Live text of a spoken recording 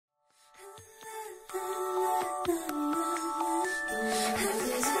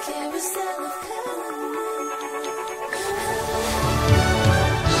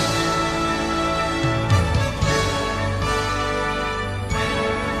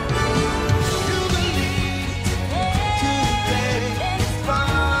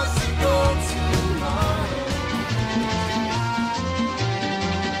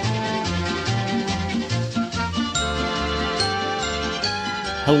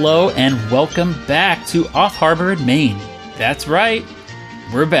Hello and welcome back to Off Harbor in Maine. That's right,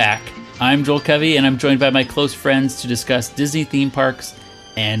 we're back. I'm Joel Covey and I'm joined by my close friends to discuss Disney theme parks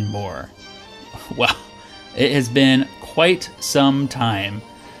and more. Well, it has been quite some time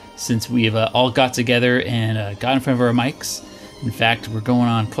since we've all got together and got in front of our mics. In fact, we're going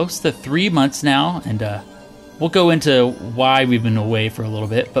on close to 3 months now, and we'll go into why we've been away for a little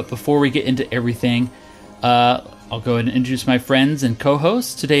bit. But before we get into everything, I'll go ahead and introduce my friends and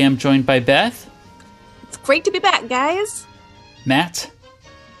co-hosts. Today I'm joined by Beth. It's great to be back, guys. Matt.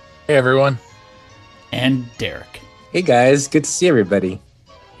 Hey, everyone. And Derek. Hey, guys. Good to see everybody.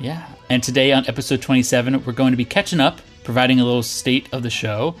 Yeah. And today on episode 27, we're going to be catching up, providing a little state of the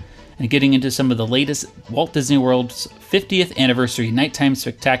show, and getting into some of the latest Walt Disney World's 50th anniversary nighttime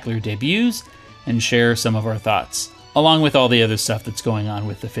spectacular debuts, and share some of our thoughts, along with all the other stuff that's going on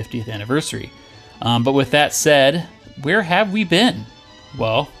with the 50th anniversary. But with that said, where have we been?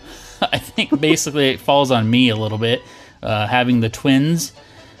 Well, I think basically it falls on me a little bit. Having the twins,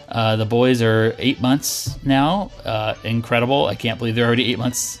 the boys are 8 months now. Incredible. I can't believe they're already 8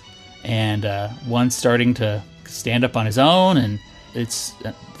 months. And one's starting to stand up on his own, and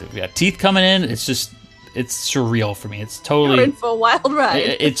they've got teeth coming in. It's surreal for me. It's totally... You're in for a wild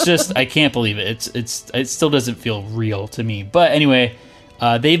ride. It's just, I can't believe it. It still doesn't feel real to me. But anyway...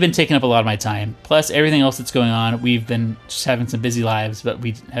 they've been taking up a lot of my time, plus everything else that's going on. We've been just having some busy lives, but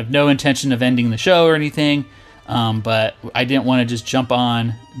we have no intention of ending the show or anything. But I didn't want to just jump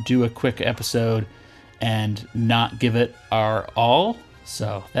on, do a quick episode, and not give it our all.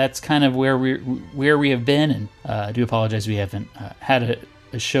 So that's kind of where we have been, and I do apologize we haven't had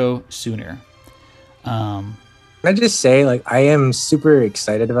a show sooner. Can I just say, I am super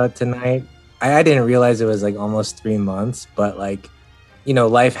excited about tonight. I didn't realize it was almost 3 months, but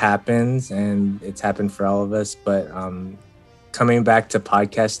life happens, and it's happened for all of us. But coming back to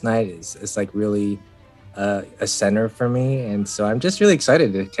podcast night is really a center for me, and so I'm just really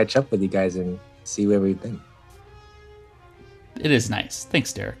excited to catch up with you guys and see where we've been. It is nice.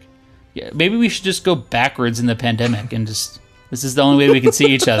 Thanks, Derek. Yeah, maybe we should just go backwards in the pandemic and this is the only way we can see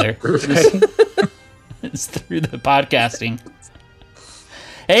each other. It's through the podcasting.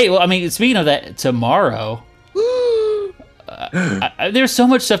 Hey, well, I mean, speaking of that, tomorrow. There's so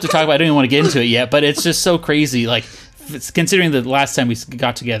much stuff to talk about. I don't even want to get into it yet, but it's just so crazy. Considering the last time we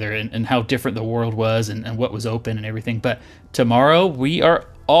got together and how different the world was and what was open and everything. But tomorrow we are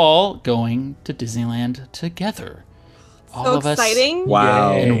all going to Disneyland together. All so of us exciting.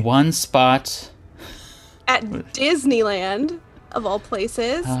 Wow. In one spot. At Disneyland, of all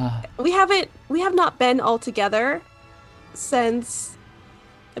places. We have not been all together since,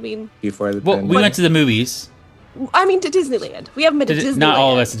 Before the Well, we went to the movies. to Disneyland. We haven't been to Disneyland. Not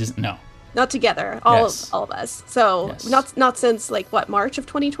all of us. No. Not together. All Yes. of us. So Yes. not since March of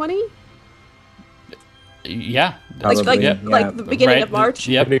 2020? Yeah. Probably, The beginning of March?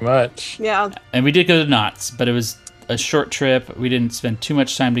 Yep. Pretty much. Yeah. And we did go to Knott's, but it was a short trip. We didn't spend too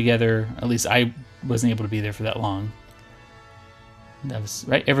much time together. At least I wasn't able to be there for that long. That was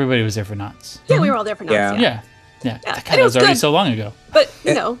right. Everybody was there for Knott's. Yeah, we were all there for Knott's. Yeah. Yeah. Yeah. Yeah, God, and it that was was already good. so long ago. But,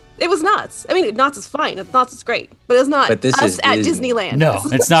 it was Knott's. Knott's is fine. Knott's is great. But it's not But this us is at Disney. Disneyland. No,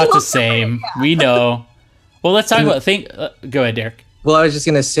 it's not the same. We know. Well, let's talk about go ahead, Derek. Well, I was just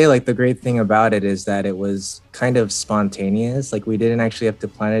gonna say, the great thing about it is that it was kind of spontaneous. We didn't actually have to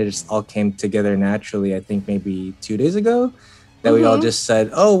plan it; it just all came together naturally. I think maybe 2 days ago, that we all just said,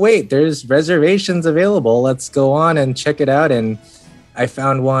 "Oh, wait, there's reservations available. Let's go on and check it out." And I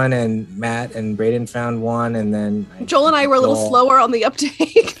found one, and Matt and Braden found one, and then Joel and I were a little slower on the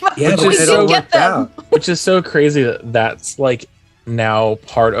uptake. Yeah, but we it did all get worked them. out. Which is so crazy that's now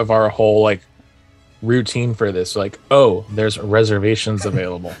part of our whole routine for this. There's reservations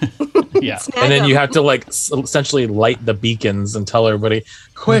available. Yeah. Snag And then you them. have to essentially light the beacons and tell everybody,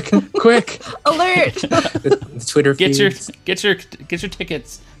 quick, quick. Alert. The Twitter Get feeds. your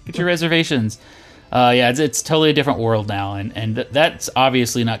tickets. Get your reservations. It's totally a different world now, and that's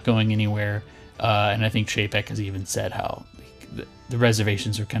obviously not going anywhere. And I think Chapek has even said how the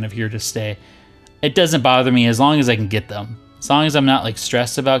reservations are kind of here to stay. It doesn't bother me as long as I can get them. As long as I'm not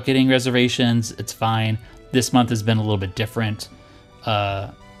stressed about getting reservations, it's fine. This month has been a little bit different.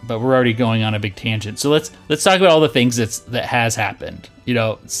 but we're already going on a big tangent. So let's talk about all the things that has happened.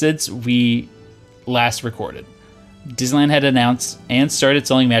 Since we last recorded, Disneyland had announced and started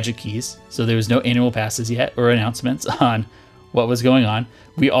selling Magic Keys, so there was no annual passes yet or announcements on what was going on.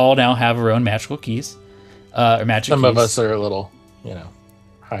 We all now have our own magical keys, or Magic Some Keys. of us are a little,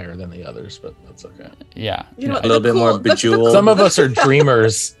 higher than the others, but that's okay. Yeah, You know, A little bit more bejeweled. Some of us are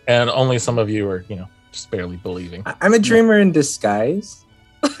dreamers, and only some of you are, just barely believing. I'm a dreamer in disguise.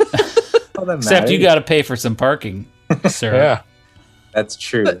 All that except you matters. got to pay for some parking, sir. Yeah. That's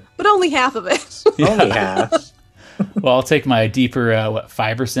true. But only half of it. Only half. Well, I'll take my deeper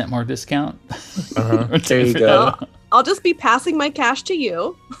 5% more discount. Uh-huh. There you go. I'll just be passing my cash to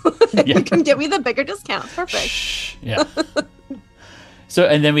you. Yeah. You can give me the bigger discount. Perfect. Shh. Yeah. So,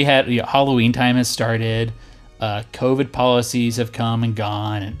 and then we had Halloween time has started. COVID policies have come and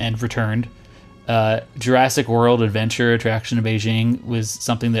gone and returned. Jurassic World Adventure attraction in Beijing was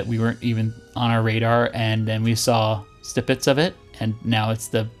something that we weren't even on our radar, and then we saw snippets of it, and now it's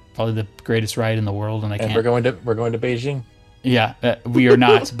probably the greatest ride in the world. And We're going to Beijing. Yeah, we are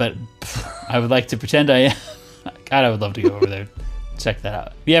not, but I would like to pretend I am. God, I would love to go over there, check that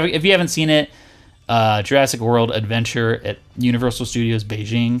out. If you haven't seen it, Jurassic World Adventure at Universal Studios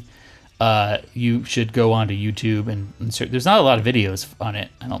Beijing, you should go onto YouTube and search. There's not a lot of videos on it,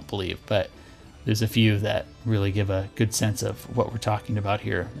 I don't believe, but there's a few that really give a good sense of what we're talking about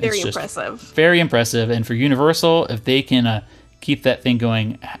here. Very It's just impressive. very impressive. And for Universal, if they can keep that thing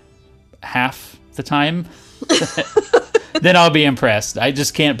going half the time, then I'll be impressed. I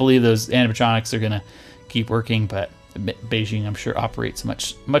just can't believe those animatronics are going to keep working, but Beijing, I'm sure, operates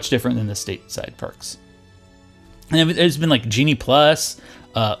much, much different than the stateside parks. And there's been like Genie Plus,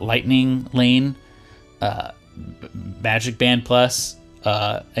 Lightning Lane, Magic Band Plus,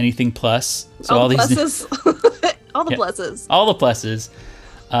 Anything Plus. So all the these pluses. All the Yeah. pluses. all the pluses.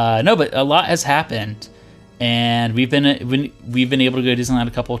 No, but a lot has happened, and we've been able to go to Disneyland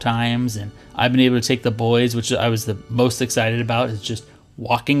a couple of times, and I've been able to take the boys, which I was the most excited about, is just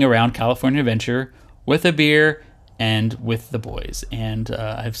walking around California Adventure with a beer and with the boys, and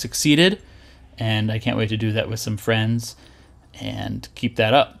I've succeeded, and I can't wait to do that with some friends and keep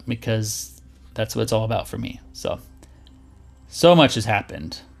that up, because that's what it's all about for me. So much has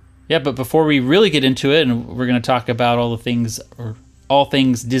happened. Yeah, but before we really get into it, and we're going to talk about all things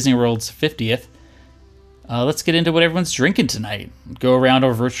Disney World's 50th, let's get into what everyone's drinking tonight. Go around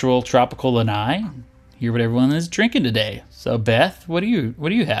our virtual tropical lanai, hear what everyone is drinking today. So Beth, what do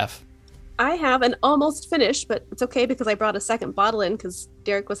you have? I have an almost finished, but it's okay because I brought a second bottle in because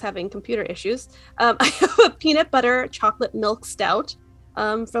Derek was having computer issues. I have a peanut butter chocolate milk stout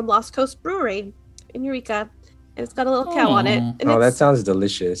from Lost Coast Brewery in Eureka. And it's got a little cow on it. And That sounds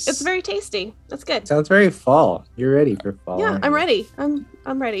delicious. It's very tasty. That's good. Sounds very fall. You're ready for fall. Yeah, aren't I'm you? ready. I'm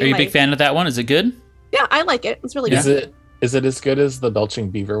ready. Are you a big fan of that one? Is it good? Yeah, I like it. It's really Is good. it as good as the Belching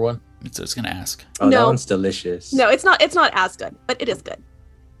Beaver one? That's what I was going to ask. Oh, that No. one's delicious. No, it's not as good, but it is good.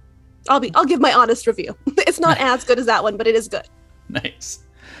 I'll give my honest review. It's not as good as that one, but it is good. Nice.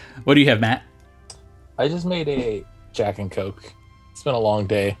 What do you have, Matt? I just made a Jack and Coke. It's been a long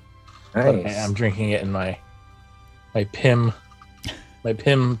day. Nice. I'm drinking it in my PIM The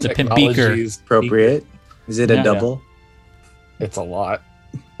PIM beaker. Technologies Appropriate. Is it a Yeah. double? It's a lot.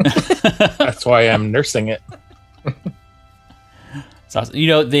 That's why I'm nursing it. It's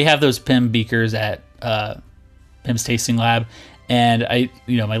awesome. They have those PIM beakers at PIM's Tasting Lab, and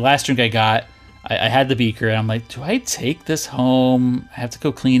my last drink I got, I had the beaker, and I'm like, do I take this home? I have to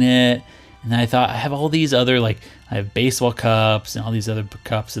go clean it. And then I thought, I have all these other, I have baseball cups and all these other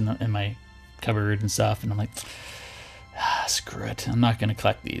cups in my cupboard and stuff, and I'm like, screw it, I'm not going to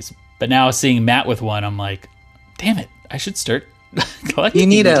collect these. But now seeing Matt with one, I'm like, damn it, I should start collecting You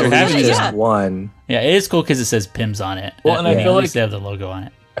need these at or having least these. Yeah. one. Yeah, it is cool because it says PIMS on it. Well, and I At feel least like- they have the logo on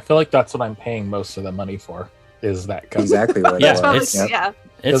it. I feel like that's what I'm paying most of the money for, is that cup. Exactly what Yeah, it Probably, was. it's- yeah.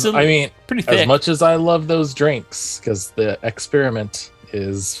 It's 'Cause, I mean, pretty as thick. much as I love those drinks, because the experiment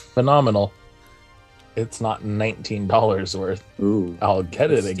is phenomenal, it's not $19 worth. Ooh. I'll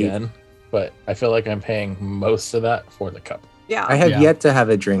get it Steep. again, but I feel like I'm paying most of that for the cup. Yeah. I have Yeah. yet to have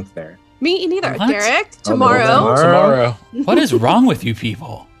a drink there. Me neither. What? Derek, Oh, no, tomorrow. tomorrow. What is wrong with you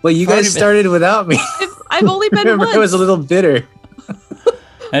people? Well, you Already guys been- started without me. I've only been Remember, once. I was a little bitter.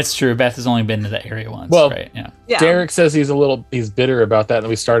 That's true. Beth has only been to that area once, Well, right? Yeah. Yeah. Derek says he's bitter about that, and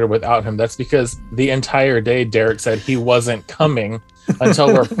we started without him. That's because the entire day Derek said he wasn't coming until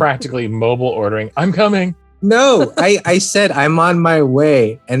we're practically mobile ordering. I'm coming. No, I said I'm on my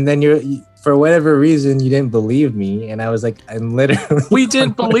way, and then for whatever reason you didn't believe me, and I was like, I'm literally. We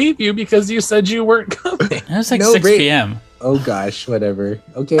didn't believe you because you said you weren't coming. It was like No, 6 Ray- p.m. Oh gosh, whatever.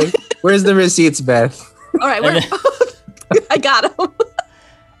 Okay, where's the receipts, Beth? All right, I got him.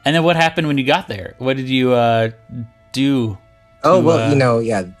 And then what happened when you got there? What did you do? Oh, well,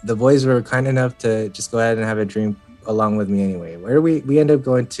 the boys were kind enough to just go ahead and have a drink along with me anyway. Where we ended up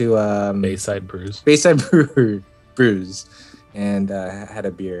going to Bayside Brews. Bayside Brews, and had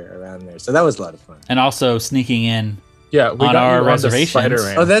a beer around there. So that was a lot of fun. And also sneaking in. Yeah, we on got our you reservations.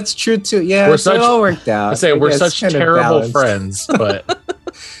 Spider-Man. Oh, that's true too. Yeah, We're so it all worked out. I say we're guess such kind of terrible balanced. friends, but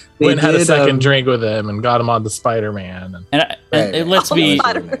They went and had a did, second drink with him and got him on the Spider-Man. And let's On be the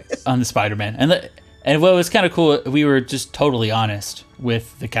Spider-Man. on the Spider-Man. And what was kind of cool, we were just totally honest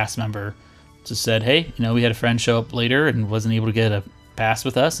with the cast member. Just said, hey, we had a friend show up later and wasn't able to get a pass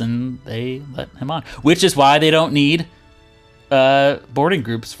with us, and they let him on. Which is why they don't need boarding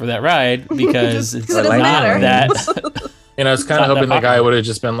groups for that ride, because it's it not doesn't matter. that. I was kind Not of that hoping the guy popular. would have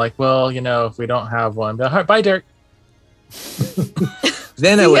just been like, well, if we don't have one, all right, bye, Derek.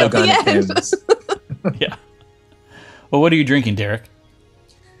 Then I would have At gone the to end. Tim's. Yeah. Well, what are you drinking, Derek?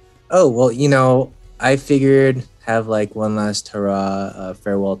 Oh, well, I figured have like one last hurrah,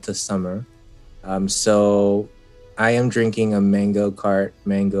 farewell to summer. So I am drinking a Mango Cart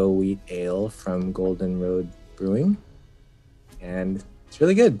Mango Wheat Ale from Golden Road Brewing. And it's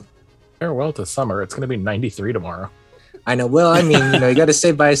really good. Farewell to summer. It's going to be 93 tomorrow. I know. Well, I mean, you got to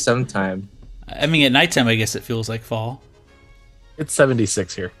say bye sometime. I mean, at nighttime, I guess it feels like fall. It's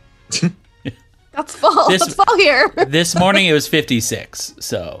 76 here. That's fall. That's fall here. This morning it was 56,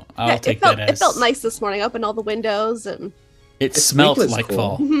 so I'll take that as... It felt nice this morning. I opened all the windows and It This smelled week was like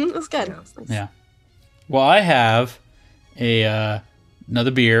cool. fall. it was good. Yeah. It was nice. Yeah. Well, I have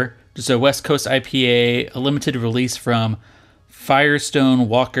another beer, just a West Coast IPA, a limited release from Firestone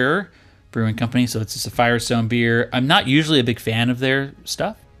Walker Brewing Company. So it's just a Firestone beer. I'm not usually a big fan of their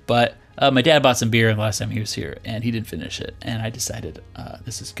stuff, but my dad bought some beer the last time he was here, and he didn't finish it, and I decided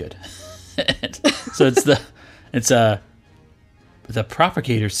this is good. So it's the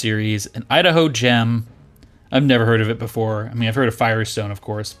Propagator series, an Idaho Gem. I've never heard of it before. I mean, I've heard of Firestone, of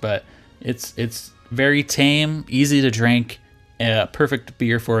course, but it's very tame, easy to drink, perfect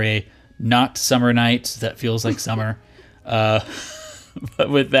beer for a not summer night that feels like summer. But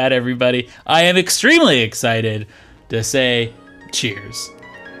with that, everybody, I am extremely excited to say cheers.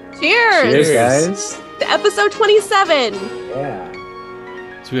 Cheers. Cheers, guys. To episode 27. Yeah.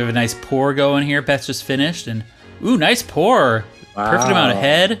 So we have a nice pour going here. Beth just finished, and ooh, nice pour. Wow. Perfect amount of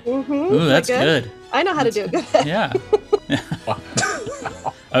head. Mm-hmm. Ooh, that's good. I know how to do it. Good. Yeah.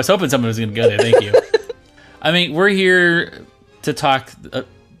 I was hoping someone was going to go there. Thank you. I mean, we're here to talk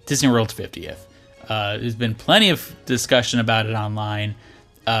Disney World's 50th. There's been plenty of discussion about it online.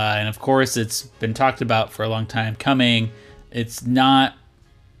 And of course, it's been talked about for a long time coming. It's not,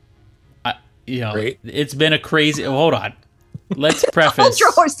 Great. it's been a crazy, hold on. Let's preface.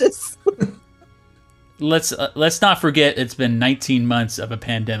 Ultra horses. Let's not forget it's been 19 months of a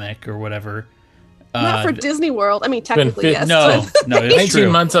pandemic or whatever. Not for Disney World. I mean, technically, fit- yes. No, but- no, it's 19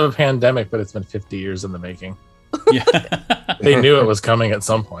 true. months of a pandemic, but it's been 50 years in the making. Yeah. They knew it was coming at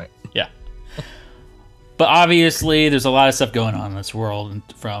some point. Yeah. But obviously, there's a lot of stuff going on in this world, and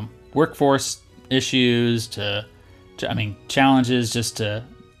from workforce issues to challenges just to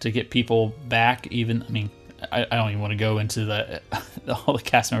get people back. Even, I don't even want to go into all the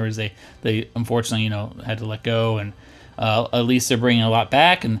cast members they unfortunately had to let go, and at least they're bringing a lot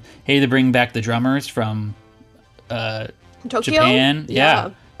back. And hey, they're bringing back the drummers from Tokyo? Japan, yeah,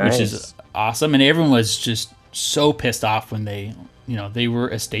 which is Nice. awesome. And everyone was just so pissed off when they were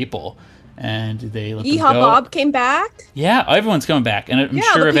a staple, and they let them Yeehaw go. Bob came back. Yeah, everyone's coming back, and I'm Yeah,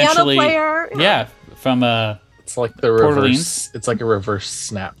 sure the piano eventually. player. Yeah, from It's like the Port reverse. Orleans. It's like a reverse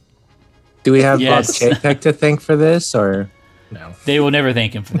snap. Do we have Yes. Bob Chapek to thank for this, or? No. they will never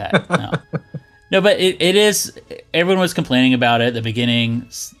thank him for that. No, no, but it is. Everyone was complaining about it at the beginning,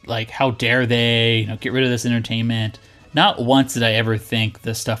 like how dare they, get rid of this entertainment. Not once did I ever think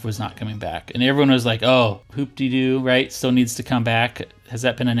this stuff was not coming back, and everyone was like, "Oh, hoop-de-doo, right? Still needs to come back." Has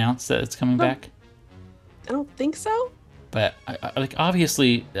that been announced that it's coming back? I don't think so. But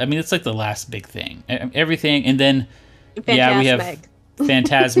obviously, it's like the last big thing. Everything, and then Fantastic. yeah, we have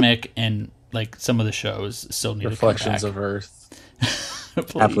Phantasmic and like some of the shows still need Reflections to of Earth. come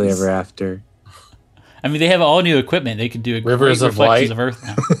back. Happily Please. Ever After. They have all new equipment. They could do a Rivers great of Reflections Light. of Earth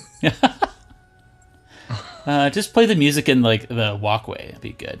now. Just play the music in like the walkway. It'd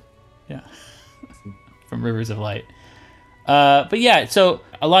be good. Yeah, from Rivers of Light. But yeah, so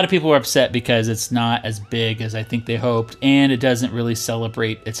a lot of people were upset because it's not as big as I think they hoped, and it doesn't really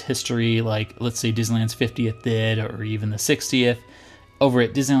celebrate its history like, let's say, Disneyland's 50th did, or even the 60th over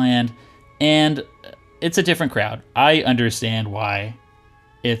at Disneyland. And it's a different crowd. I understand why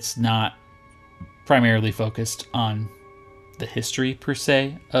it's not primarily focused on the history per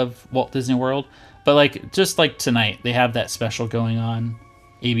se of Walt Disney World, but like just like tonight they have that special going on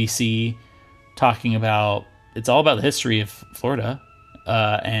ABC talking about, it's all about the history of Florida,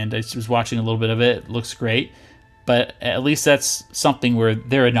 and I was watching a little bit of it. It looks great, but at least that's something where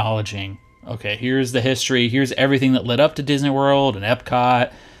they're acknowledging, okay, here's the history, here's everything that led up to Disney World and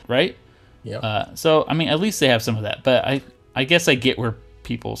Epcot, right? Yeah. So I mean, at least they have some of that, but I guess I get where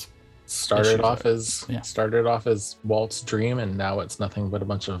people's started off as Walt's dream, and now it's nothing but a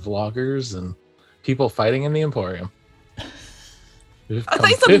bunch of vloggers and people fighting in the Emporium. I thought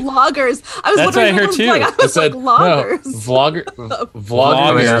you said vloggers. I was That's wondering what I heard too. Like, I was like, vloggers. No,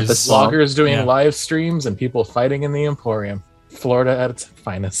 vloggers doing live streams and people fighting in the Emporium. Florida at its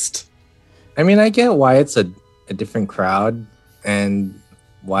finest. I mean, I get why it's a different crowd and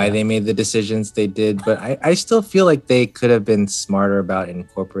why they made the decisions they did, but I still feel like they could have been smarter about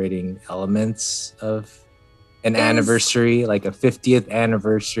incorporating elements of an anniversary. Like a 50th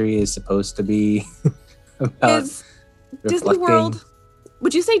anniversary is supposed to be about Disney World.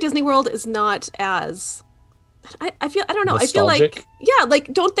 Would you say Disney World is not as I feel, I don't know. Nostalgic? I feel like, yeah,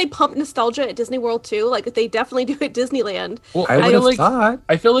 like, don't they pump nostalgia at Disney World too? Like, they definitely do at Disneyland. Well, I would have thought.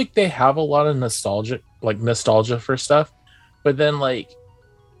 I feel like they have a lot of nostalgia for stuff, but then, like,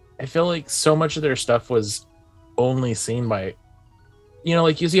 I feel like so much of their stuff was only seen by,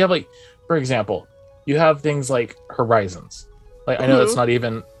 like, you have, like, for example, you have things like Horizons. Like, I know it's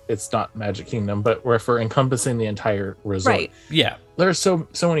not Magic Kingdom, but we're for encompassing the entire resort. Right. Yeah. There's so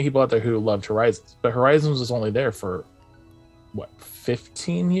many people out there who loved Horizons, but Horizons was only there for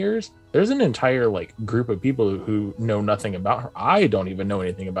 15 years? There's an entire like group of people who know nothing about her. I don't even know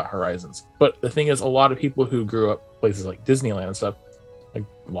anything about Horizons. But the thing is, a lot of people who grew up places like Disneyland and stuff, like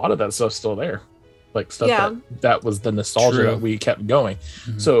a lot of that stuff's still there. Like stuff that was the nostalgia that we kept going.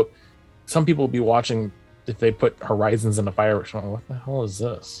 Mm-hmm. So some people will be watching if they put Horizons in the fireworks show. What the hell is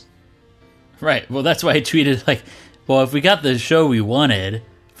this? Right. Well, that's why I tweeted like, well, if we got the show we wanted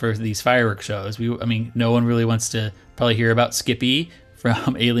for these fireworks shows, no one really wants to probably hear about Skippy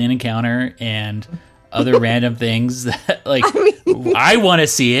from Alien Encounter and other random things that like I want to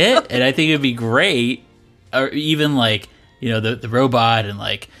see it, and I think it'd be great. Or even like, the robot and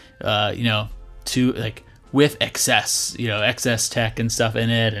like to like with excess tech and stuff in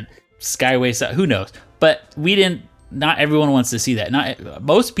it and Skyway stuff, who knows? But not everyone wants to see that.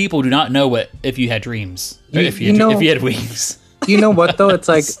 Most people do not know what If You Had Dreams, or if you had wings. You know what though? It's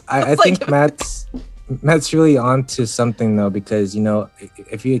like I think Matt's really onto something though, because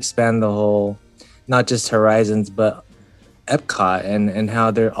if you expand the whole, not just Horizons but Epcot and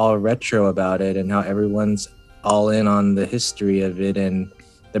how they're all retro about it and how everyone's all in on the history of it and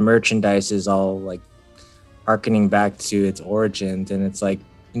the merchandise is all like harkening back to its origins, and it's like,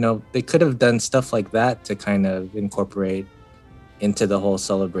 they could have done stuff like that to kind of incorporate into the whole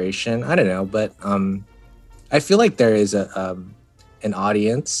celebration. I don't know, but I feel like there is an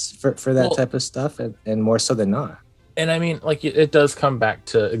audience for that type of stuff, and more so than not. And I mean, like, it does come back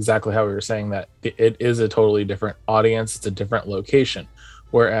to exactly how we were saying that it is a totally different audience. It's a different location.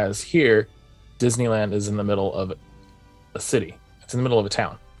 Whereas here, Disneyland is in the middle of a city. It's in the middle of a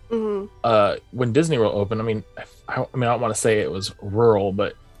town. Mm-hmm. When Disney World opened, I don't want to say it was rural,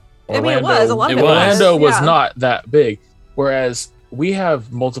 but Orlando was not that big. Whereas we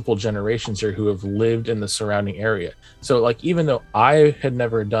have multiple generations here who have lived in the surrounding area. So, like, even though I had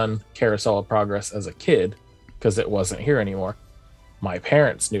never done Carousel of Progress as a kid, because it wasn't here anymore, my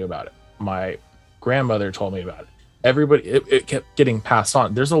parents knew about it. My grandmother told me about it. Everybody, it kept getting passed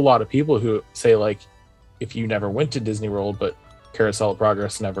on. There's a lot of people who say, like, if you never went to Disney World, but Carousel of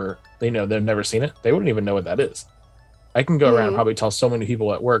Progress they've never seen it, they wouldn't even know what that is. I can go around and probably tell so many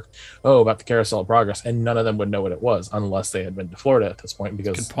people at work, about the Carousel of Progress, and none of them would know what it was unless they had been to Florida at this point,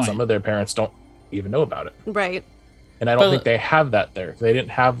 because some of their parents don't even know about it. Right. And I don't think they have that there. They didn't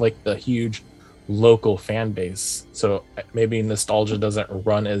have like the huge local fan base. So maybe nostalgia doesn't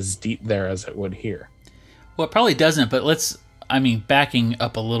run as deep there as it would here. Well, it probably doesn't, but backing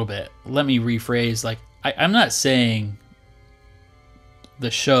up a little bit, let me rephrase. Like, I'm not saying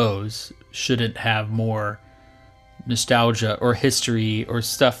the shows shouldn't have more nostalgia or history or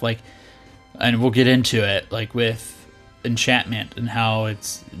stuff like, and we'll get into it, like with Enchantment and how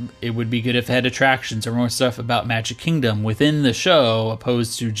it would be good if it had attractions or more stuff about Magic Kingdom within the show,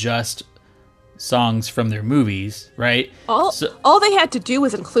 opposed to just songs from their movies, right? All they had to do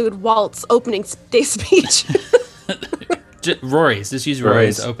was include Walt's opening day speech. Rory's. Just use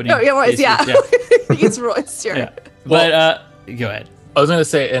Rory's opening. Oh, yeah, Roy's, yeah. Use Roy's, sure. Yeah. But go ahead. I was going to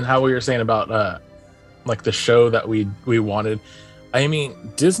say, and how we were saying about like the show that we wanted. I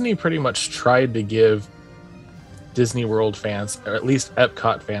mean, Disney pretty much tried to give Disney World fans, or at least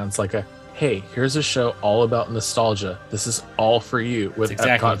Epcot fans, like a, hey, here's a show all about nostalgia. This is all for you with That's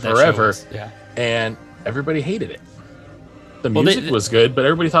exactly Epcot what that show Forever. was. Yeah. And everybody hated it. The Well, music was good, but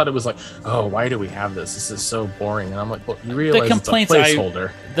everybody thought it was like, oh, why do we have this? This is so boring. And I'm like, well, you realize it's a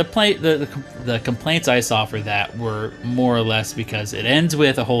placeholder. The complaints I saw for that were more or less because it ends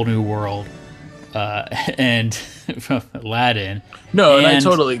with A Whole New World and from Aladdin. No, and I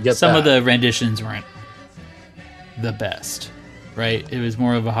totally get some that. of the renditions weren't the best, right? It was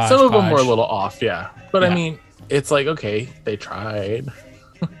more of a hodgepodge. Some of them were a little off, yeah. But Yeah. I mean, it's like, okay, they tried.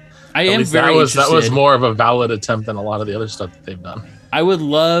 I At am least very that was interested. more of a valid attempt than a lot of the other stuff that they've done. I would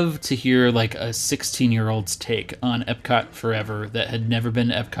love to hear like a 16-year-old's take on Epcot Forever that had never been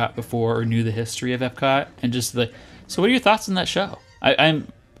to Epcot before or knew the history of Epcot, and just like, so what are your thoughts on that show?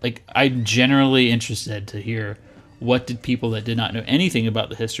 I'm generally interested to hear what did people that did not know anything about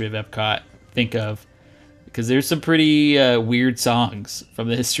the history of Epcot think of, because there's some pretty weird songs from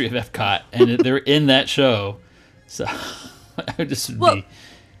the history of Epcot, and they're in that show. So I would just be.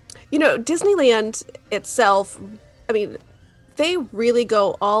 You know, Disneyland itself, I mean, they really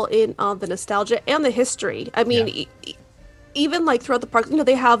go all in on the nostalgia and the history. I mean, even like throughout the park, you know,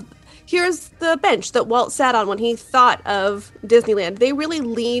 they have, here's the bench that Walt sat on when he thought of Disneyland. They really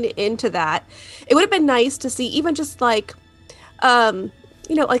lean into that. It would have been nice to see even just like, you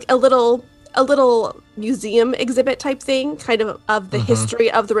know, like a little museum exhibit type thing, kind of the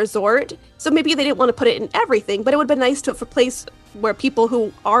history of the resort. So maybe they didn't want to put it in everything, but it would have been nice to have a place where people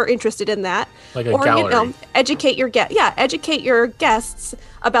who are interested in that, Like a or gallery. you know, educate your guests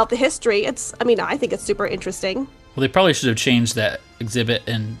about the history. I think it's super interesting. Well, they probably should have changed that exhibit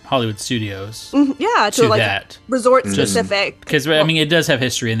in Hollywood Studios Yeah, to like that. resort specific. Because, I mean, it does have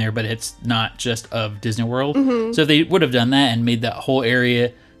history in there, but it's not just of Disney World. So if they would have done that and made that whole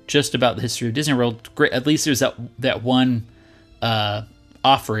area just about the history of Disney World, great. At least there's that one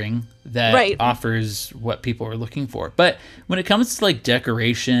offering that offers what people are looking for. But when it comes to like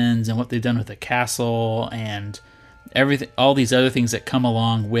decorations and what they've done with the castle and everything, all these other things that come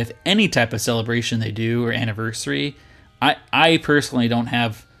along with any type of celebration they do or anniversary, I personally don't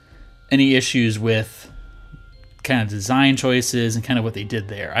have any issues with kind of design choices and kind of what they did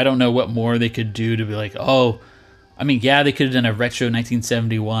there. I don't know what more they could do to be like, oh, I mean, yeah, they could have done a retro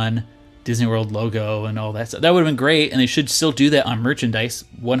 1971 Disney World logo and all that stuff. That would have been great, and they should still do that on merchandise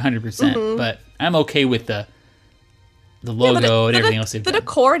 100%. But I'm okay with the logo and everything else they've The done.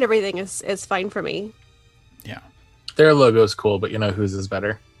 decor and everything is fine for me. Yeah. Their logo's cool, but you know whose is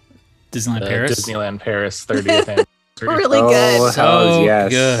better? Disneyland Paris? Disneyland Paris 30th anniversary. Really Oh, good. So yes.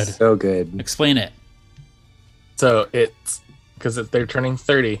 good. So good. Explain it. So it's because they're turning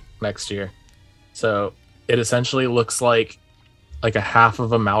 30 next year. So it essentially looks like a half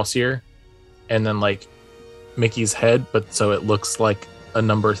of a mouse ear and then like Mickey's head, but so it looks like a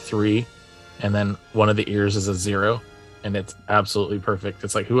number 3 and then one of the ears is a 0, and it's absolutely perfect.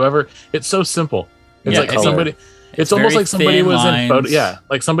 It's like it's so simple. It's Yeah, like it's- somebody it's almost very like somebody thin was in photo lines.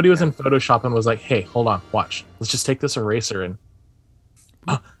 like somebody was in Photoshop and was like, hey, hold on, watch. Let's just take this eraser and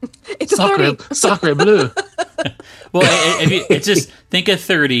It's a 30. sacre bleu. Well, it's just think of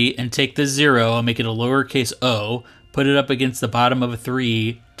 30 and take the 0 and make it a lowercase o, put it up against the bottom of a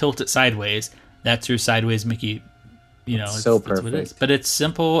 3, tilt it sideways. That's your sideways Mickey. You know, So that's what it is. perfect. But it's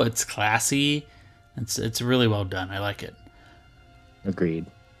simple, it's classy, it's really well done. I like it. Agreed.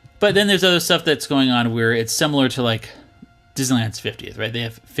 But then there's other stuff that's going on where it's similar to like Disneyland's 50th, right? They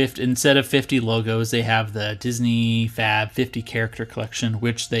have 50, instead of 50 logos, they have the Disney Fab 50 character collection,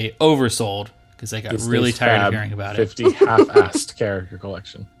 which they oversold because I got really Disney's tired of Fab hearing about it. 50 half-assed character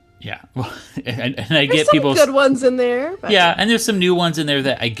collection. Yeah. Well, and I There's get some people. good ones in there. But Yeah, and there's some new ones in there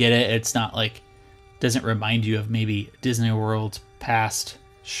that I get it. It's not like doesn't remind you of maybe Disney World's past.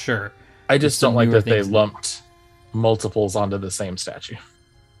 Sure. I just some don't like newer that they things. lumped multiples onto the same statue.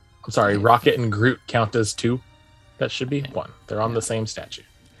 I'm sorry, Rocket and Groot count as 2. That should be 1. They're on the same statue.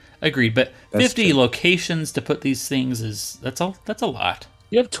 Agreed, but That's 50 true. locations to put these things that's a lot.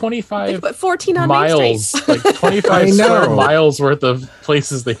 You have they 25 put 14 on Main miles, Street. like 25 I square know. miles worth of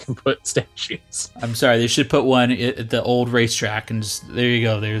places they can put statues. I'm sorry, they should put one at the old racetrack and just there you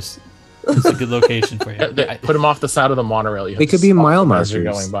go. There's a good location for you. They put them off the side of the monorail. You have They to could be stop mile them as you're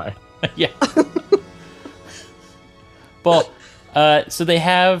markers. going by. Yeah. Well, so they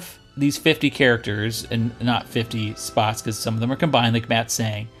have these 50 characters and not 50 spots because some of them are combined, like Matt's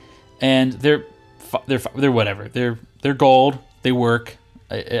saying, and they're whatever. They're gold. They work.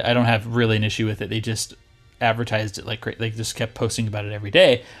 I don't have really an issue with it. They just advertised it like they just kept posting about it every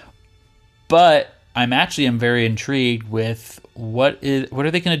day. But I'm very intrigued with what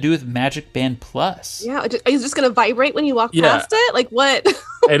are they going to do with Magic Band Plus? Yeah, are you just going to vibrate when you walk past it? Like what?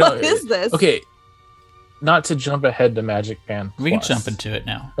 What is this? Okay, not to jump ahead to Magic Band Plus. We can jump into it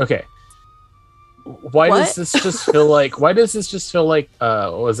now. Okay. Why does this just feel like?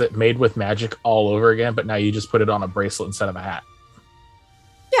 Was it made with magic all over again? But now you just put it on a bracelet instead of a hat.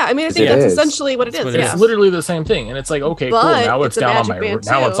 Yeah, I mean, I think that's essentially what it is. It's literally the same thing, and it's like, okay, cool. Now it's down on my wrist.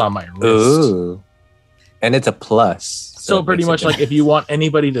 Now it's on my wrist. Ooh. And it's a plus. So pretty much like if you want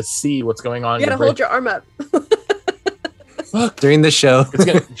anybody to see what's going on, you gotta hold your arm up. Look, during the show.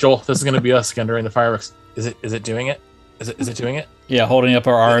 Joel, this is gonna be us again during the fireworks. Is it doing it? Is it doing it? Yeah, holding up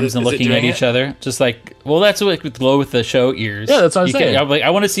our arms and looking at each other, just like, well, that's what would glow with the show ears. Yeah, that's what I'm saying. I'm like, I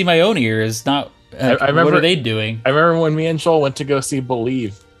want to see my own ears, not. I remember, what are they doing? I remember when me and Joel went to go see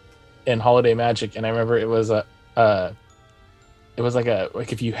Believe in Holiday Magic, and I remember it was like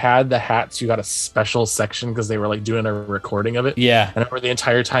if you had the hats, you got a special section because they were like doing a recording of it. Yeah, and I remember the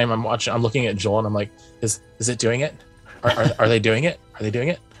entire time I'm looking at Joel, and I'm like, is it doing it? Are they doing it? Are they doing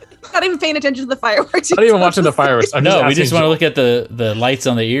it? Not even paying attention to the fireworks. Not even watching the fireworks. No, we just want to look at the lights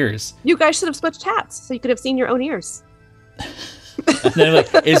on the ears. You guys should have switched hats so you could have seen your own ears. And then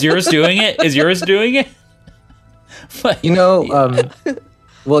like, is yours doing it? Is yours doing it? But,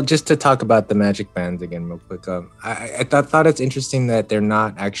 well, just to talk about the Magic Bands again real quick. I thought it's interesting that they're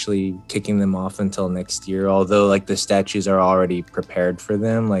not actually kicking them off until next year, although like the statues are already prepared for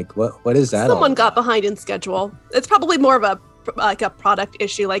them. Like what is that? Someone got behind in schedule. It's probably more of a product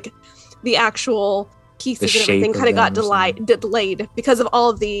issue, like the actual pieces and everything kind of got delayed because of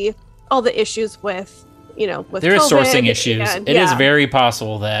all the issues with there is sourcing issues. It is very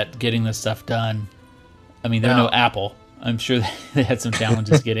possible that getting this stuff done. I mean, they're no Apple. I'm sure they had some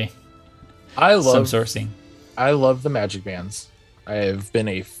challenges getting some sourcing. I love the Magic Bands. I have been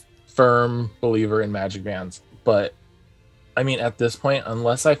a firm believer in Magic Bands, but I mean, at this point,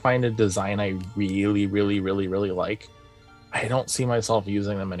 unless I find a design I really, really, really, really like, I don't see myself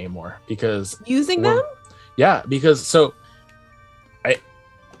using them anymore because them? Yeah, because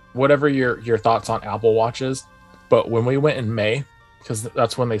whatever your thoughts on Apple Watches, but when we went in May, because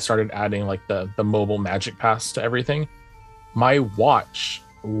that's when they started adding like the mobile Magic Pass to everything, my watch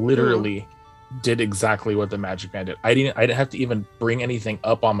literally did exactly what the Magic Band did. I didn't have to even bring anything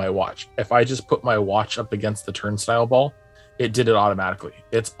up on my watch. If I just put my watch up against the turnstile ball, it did it automatically.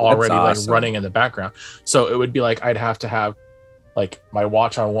 It's already like running in the background. So it would be like I'd have to have like my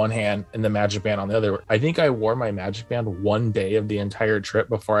watch on one hand and the Magic Band on the other. I think I wore my Magic Band one day of the entire trip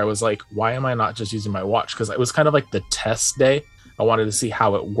before I was like, why am I not just using my watch? Because it was kind of like the test day. I wanted to see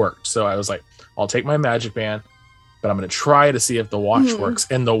how it worked. So I was like, I'll take my Magic Band, but I'm going to try to see if the watch works.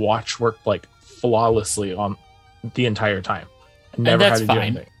 And the watch worked like flawlessly on the entire time. Never had to do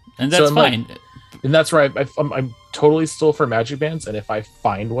anything. And that's fine. Like, and that's where I'm totally still for Magic Bands. And if I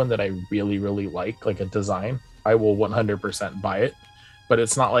find one that I really, really like a design, I will 100% buy it. But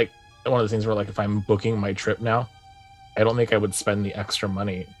it's not like one of the things where like if I'm booking my trip now, I don't think I would spend the extra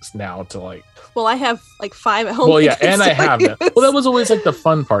money now to like. Well, I have like 5 at home. Well, yeah, and I have that. Well, that was always like the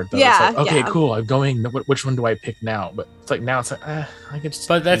fun part, though. Yeah, it's like, okay, cool. I'm going. Which one do I pick now? But it's like now it's like I could just.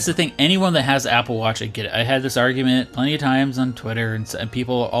 But that's the thing. Anyone that has Apple Watch, I get it. I had this argument plenty of times on Twitter, and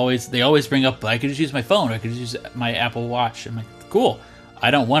people always bring up, I could just use my phone. I could just use my Apple Watch. I'm like, cool.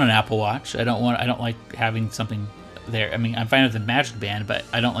 I don't want an Apple Watch. I don't like having something there. I mean, I'm fine with the Magic Band, but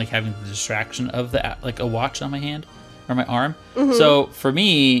I don't like having the distraction of a watch on my hand or my arm. Mm-hmm. So for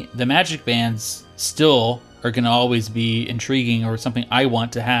me, the Magic Bands still are going to always be intriguing or something I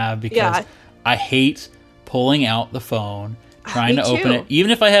want to have because I hate pulling out the phone, trying to open it. Even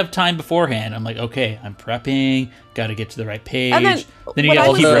if I have time beforehand, I'm like, okay, I'm prepping, got to get to the right page. And then you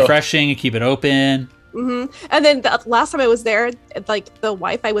got to keep refreshing and keep it open. Mm-hmm. And then the last time I was there, like the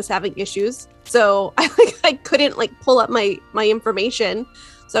Wi-Fi was having issues, so I couldn't like pull up my information.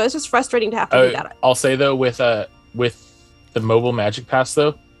 So it's just frustrating to have to do that. I'll say though, with the mobile Magic Pass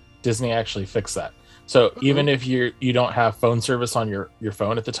though, Disney actually fixed that. So even if you don't have phone service on your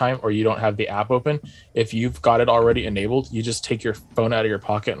phone at the time, or you don't have the app open, if you've got it already enabled, you just take your phone out of your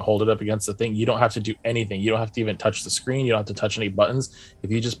pocket and hold it up against the thing. You don't have to do anything. You don't have to even touch the screen. You don't have to touch any buttons.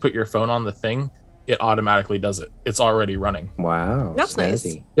 If you just put your phone on the thing, it automatically does it. It's already running. Wow, that's nice.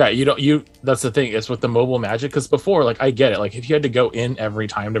 Yeah, that's the thing. It's with the mobile Magic, because before, like, I get it. Like, if you had to go in every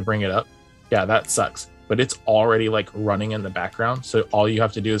time to bring it up, yeah, that sucks. But it's already like running in the background, so all you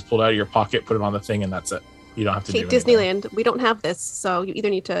have to do is pull it out of your pocket, put it on the thing, and that's it. You don't have to do anything. Disneyland, we don't have this, so you either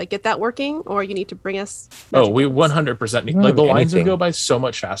need to get that working or you need to bring us. We 100% need. Like, the lines would go by so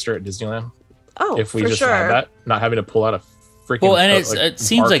much faster at Disneyland. Oh, if we just had that, not having to pull out a freaking. Well, and it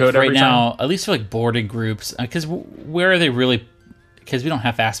seems like barcode right every now, time. at least for like boarding groups, because where are they really? Because we don't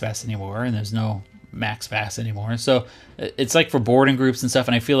have Fast Pass anymore, and there's no Max Pass anymore. So it's like for boarding groups and stuff,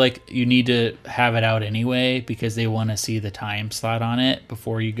 and I feel like you need to have it out anyway because they want to see the time slot on it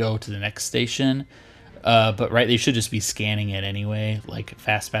before you go to the next station. But right, they should just be scanning it anyway, like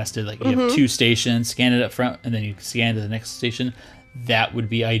Fast Pass did. Like you have 2 stations, scan it up front, and then you scan to the next station. That would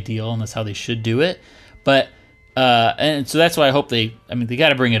be ideal, and that's how they should do it. But and so that's why I hope they got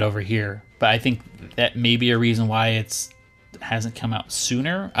to bring it over here. But I think that may be a reason why it hasn't come out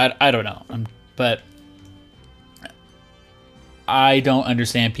sooner. I don't know. But I don't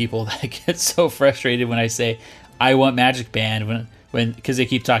understand people that get so frustrated when I say I want Magic Band when because they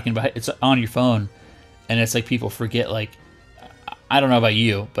keep talking about it's on your phone, and it's like people forget. Like I don't know about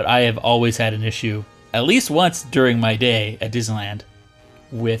you, but I have always had an issue at least once during my day at Disneyland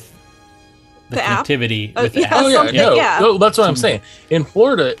with the connectivity with the app. No, that's what I'm saying. In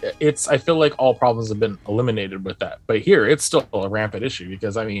Florida, I feel like all problems have been eliminated with that, but here it's still a rampant issue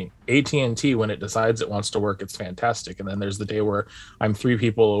because AT&T, when it decides it wants to work, it's fantastic, and then there's the day where I'm 3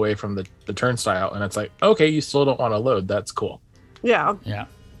 people away from the turnstile, and it's like, okay, you still don't want to load. That's cool. Yeah.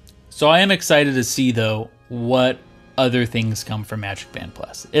 So I am excited to see though what other things come from Magic Band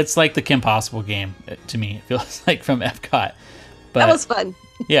Plus. It's like the Kim Possible game to me. It feels like from Epcot. But that was fun.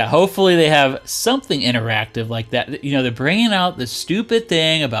 Yeah, hopefully they have something interactive like that. You know, they're bringing out the stupid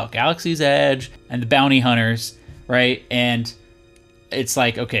thing about Galaxy's Edge and the bounty hunters, right? And it's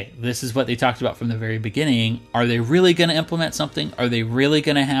like, okay, this is what they talked about from the very beginning. Are they really going to implement something? Are they really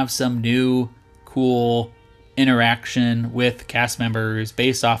going to have some new, cool interaction with cast members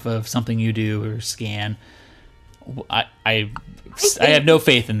based off of something you do or scan? I have no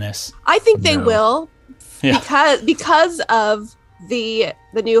faith in this. I think they will, because of the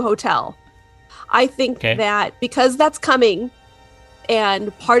new hotel. I think that because that's coming,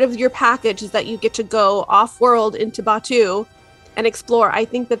 and part of your package is that you get to go off-world into Batuu and explore. I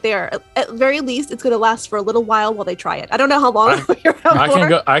think that they're at very least it's going to last for a little while they try it. I don't know how long you're around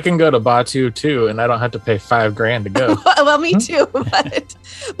for. I can go to Batuu too, and I don't have to pay $5,000 to go. Well, me too,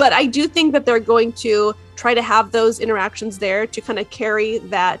 but I do think that they're going to try to have those interactions there to kind of carry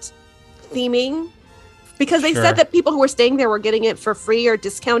that theming, because they said that people who were staying there were getting it for free or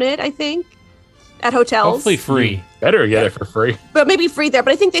discounted, I think, at hotels. Hopefully free. Better get it for free. But maybe free there.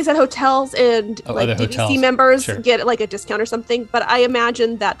 But I think they said hotels and DVC hotels. members get like a discount or something. But I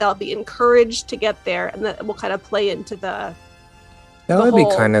imagine that they'll be encouraged to get there, and that will kind of play into the That would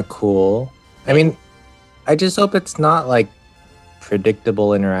be kind of cool. I mean, I just hope it's not like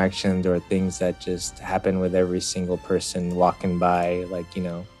predictable interactions or things that just happen with every single person walking by. Like, you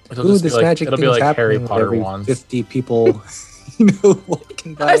know, this magic thing's like happening Harry Potter every wands. 50 people,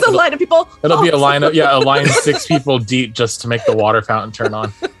 walking by. There's a line of people. It'll be a line of 6 people deep just to make the water fountain turn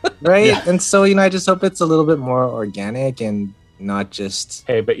on. Right? Yeah. And so, you know, I just hope it's a little bit more organic and not just...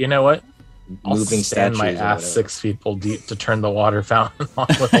 Hey, but you know what? I'll moving stand my ass 6 people deep to turn the water fountain on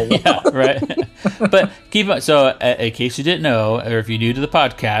with a yeah, right. But keep on. So, in case you didn't know, or if you're new to the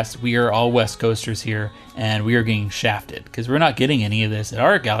podcast, we are all West Coasters here, and we are getting shafted because we're not getting any of this at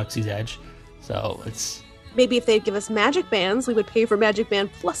our Galaxy's Edge. So it's maybe if they'd give us Magic Bands, we would pay for Magic Band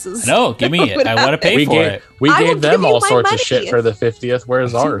Pluses. No, give me it. I want to pay for it. We gave them all sorts of shit for the 50th.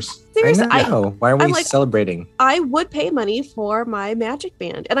 Where's ours? Seriously, I know. Why are we celebrating? I would pay money for my Magic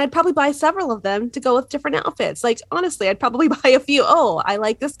Band, and I'd probably buy several of them to go with different outfits. Like, honestly, I'd probably buy a few. Oh, I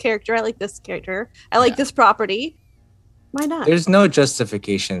like this character. I like this character. I like this property. Why not? There's no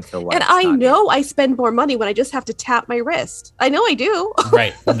justification for why. And I know I spend more money when I just have to tap my wrist. I know I do.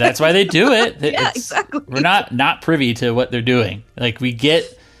 Right. That's why they do it. Yeah, exactly. We're not privy to what they're doing. Like, we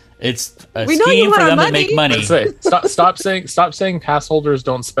get... It's a scheme for them to make money. Stop saying pass holders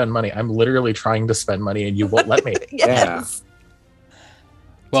don't spend money. I'm literally trying to spend money and you won't let me. Yes. Yeah.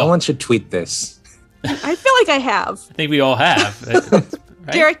 Well, someone should tweet this. I feel like I have. I think we all have.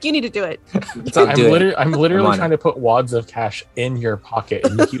 Right? Derek, you need to do it. I'm literally trying to put wads of cash in your pocket,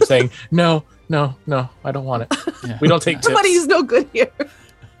 and you keep saying, no, I don't want it. Yeah. We don't take tips. Money's no good here.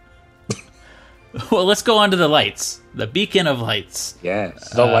 Well, let's go on to the lights. The beacon of lights.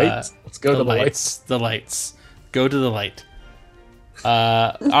 Yes. The lights. Let's go to the lights. The lights. Go to the light.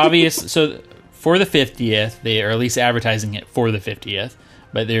 Obvious. So for the 50th, they are at least advertising it for the 50th,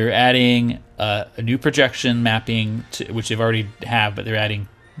 but they're adding a new projection mapping, which they've already have, but they're adding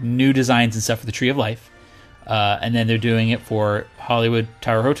new designs and stuff for the Tree of Life. And then they're doing it for Hollywood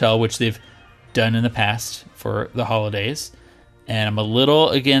Tower Hotel, which they've done in the past for the holidays. And I'm a little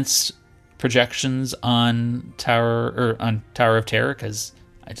against projections on Tower of Terror because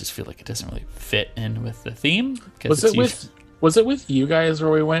I just feel like it doesn't really fit in with the theme. Was it with Was it with you guys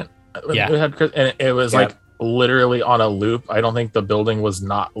where we went? Yeah. We had, and it was Yeah. like literally on a loop. I don't think the building was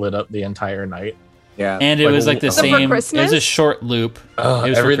not lit up the entire night. Yeah. And it Like, was like the for same. It was Christmas? a short loop. It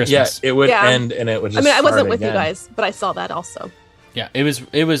was for Christmas. Yeah, it would Yeah. end and it would I just mean, I wasn't start with you again. guys, but I saw that also. Yeah, it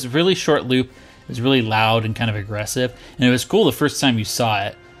was really short loop. It was really loud and kind of aggressive, and it was cool the first time you saw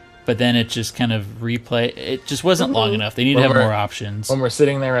it, but then it just kind of replay. It just wasn't long enough. They need to When have we're- more options. When we're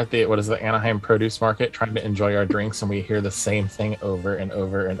sitting there at the Anaheim Produce Market trying to enjoy our drinks and we hear the same thing over and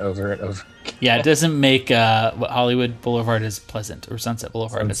over and over and over. Yeah, it doesn't make what Hollywood Boulevard is pleasant or Sunset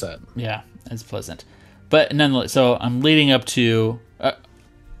Boulevard. is- Sunset. Yeah, it's pleasant, but nonetheless. So I'm leading up to.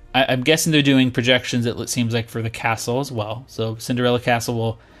 I'm guessing they're doing projections. It seems like for the castle as well. So Cinderella Castle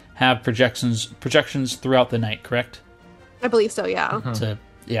will have projections throughout the night. Correct? I believe so, yeah. Mm-hmm. So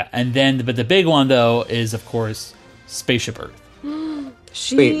yeah, and then but the big one though is of course Spaceship Earth.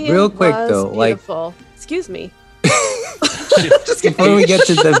 She Wait, real quick, was though, like- beautiful. Excuse me. Before we get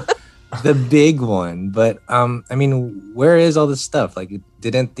to the big one, but I mean, where is all this stuff? Like,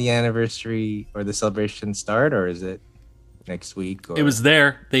 didn't the anniversary or the celebration start, or is it next week? Or... It was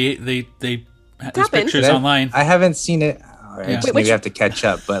there. They there's happened. pictures I- online. I haven't seen it. I Yeah. just Wait, maybe which- have to catch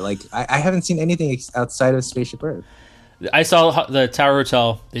up, but like, I haven't seen anything outside of Spaceship Earth. I saw the Tower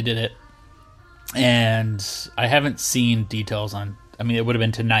Hotel. They did it, and I haven't seen details on. I mean, it would have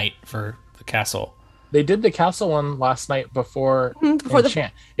been tonight for the castle. They did the castle one last night before Before the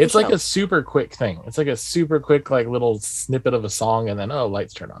Enchant. It's like show. a super quick thing. It's like a super quick like little snippet of a song and then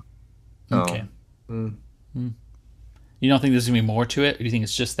lights turn on. Okay. Mm. You don't think there's gonna be more to it? Or do you think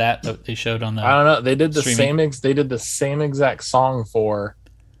it's just that they showed on the? I don't know. They did the Streaming. they did the same exact song for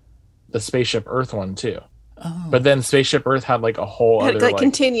the Spaceship Earth one too. Oh. But then Spaceship Earth had like a whole Had, other like, like,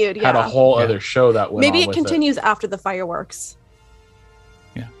 continued, yeah. had a whole Yeah. other show that went Maybe on it with continues after the fireworks.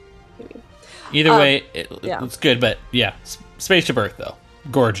 Yeah. Maybe. Either way, yeah. it's good. But yeah, Spaceship Earth though,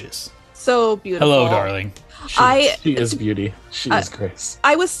 gorgeous. So beautiful. Hello, darling. She is beauty. She is grace.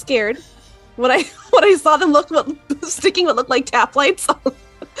 I was scared when I saw them sticking what looked like tap lights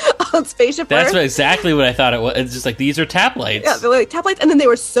on Spaceship That's Earth. exactly what I thought it was. It's just like these are tap lights. Yeah, they were like tap lights, and then they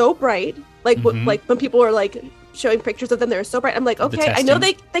were so bright. Like Mhm. like when people were like showing pictures of them, they were so bright. I'm like, The okay, I know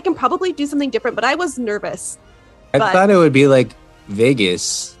testing. they can probably do something different, but I was nervous. I But- thought it would be like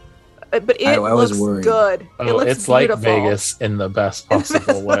Vegas. But it I was looks worried. good. It Oh, looks it's like beautiful. Vegas in the best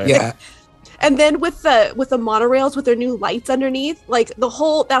possible way. Yeah, And then with the monorails with their new lights underneath, like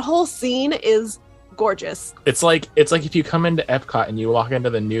that whole scene is gorgeous. It's like if you come into Epcot and you walk into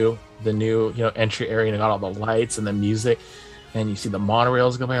the new entry area and it got all the lights and the music and you see the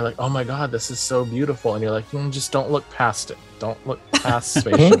monorails go by, you're like, oh my god, this is so beautiful, and you're like, just don't look past it. Don't look past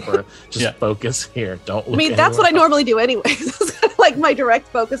Spaceship Earth. Just Yeah. focus here. Don't look. I mean, that's what I anywhere normally do anyway. That's kind of like my direct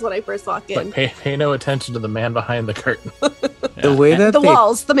focus when I first walk else. in. But pay no attention to the man behind the curtain. the way that The they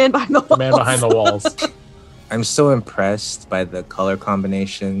walls, the man behind the walls. The man behind the walls. I'm so impressed by the color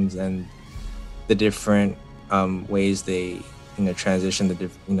combinations and the different ways they transition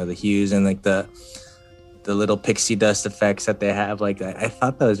the hues and like the little pixie dust effects that they have. Like I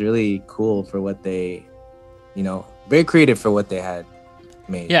thought that was really cool for what they, very creative for what they had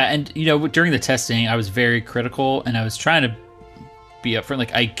made. Yeah, and during the testing, I was very critical, and I was trying to be upfront.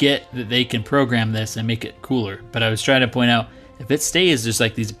 Like, I get that they can program this and make it cooler, but I was trying to point out if it stays just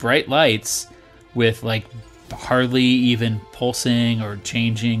like these bright lights with like hardly even pulsing or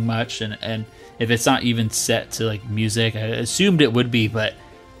changing much, and if it's not even set to like music, I assumed it would be, but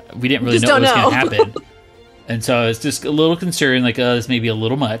we didn't really Just know what was don't going to know. happen. And so I was just a little concerned, like, this may be a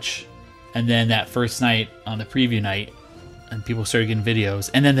little much. And then that first night on the preview night, and people started getting videos,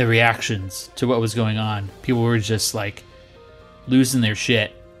 and then the reactions to what was going on. People were just like losing their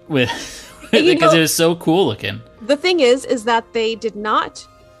shit with And because it was so cool looking. The thing is that they did not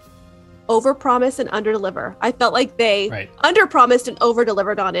overpromise and underdeliver. I felt like they Right. underpromised and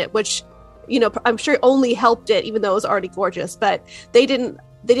overdelivered on it, which I'm sure only helped it, even though it was already gorgeous. But they didn't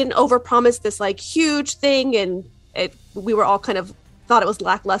overpromise this like huge thing, and we were all kind of thought it was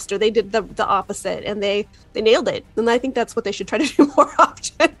lackluster. They did the opposite, and they nailed it. And I think that's what they should try to do more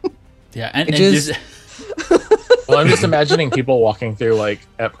often. Yeah, and It just- Well, I'm just imagining people walking through like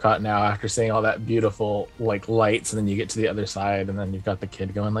Epcot now after seeing all that beautiful like lights, and then you get to the other side, and then you've got the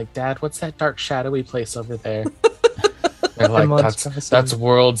kid going like, "Dad, what's that dark shadowy place over there?" They're like, "That's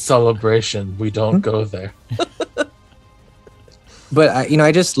World Celebration. We don't go there." But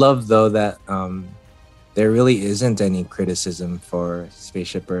I just love though that there really isn't any criticism for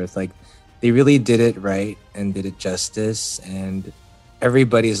Spaceship Earth. Like they really did it right and did it justice, and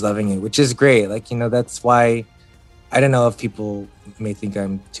everybody's loving it, which is great. Like that's why I don't know if people may think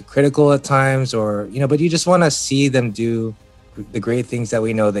I'm too critical at times, or but you just want to see them do the great things that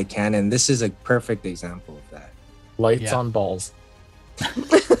we know they can, and this is a perfect example of that. Lights on balls.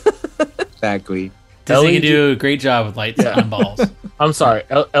 Exactly. Disney can do a great job with lights on balls. I'm sorry.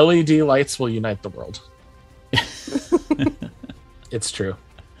 LED lights will unite the world. It's true.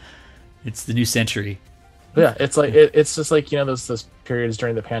 It's the new century. Yeah, it's like it's just like, you know, those periods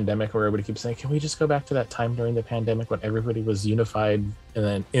during the pandemic where everybody keeps saying, can we just go back to that time during the pandemic when everybody was unified, and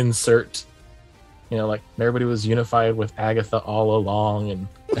then insert, you know, like everybody was unified with Agatha all along, and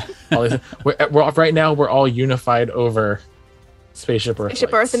all these, right now we're all unified over Spaceship Earth.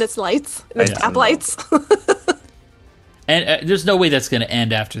 Spaceship Earth and its lights, and its tap lights. And there's no way that's going to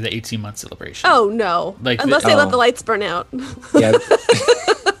end after the 18-month celebration. Oh no! Like unless they let the lights burn out. Yeah.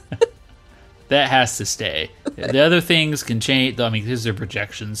 That has to stay. The other things can change. I mean, these are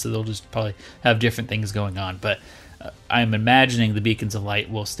projections, so they'll just probably have different things going on. But I'm imagining the beacons of light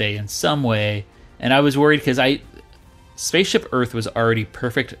will stay in some way. And I was worried because Spaceship Earth was already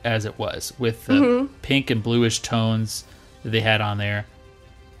perfect as it was, with the pink and bluish tones that they had on there.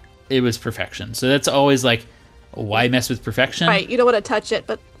 It was perfection. So that's always like, why mess with perfection? Right, you don't want to touch it,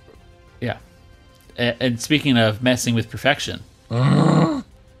 but yeah. And speaking of messing with perfection,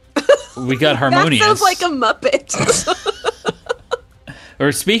 we got Harmonious. That sounds like a Muppet.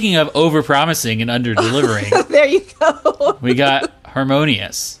 Or speaking of over-promising and under-delivering, there you go. we got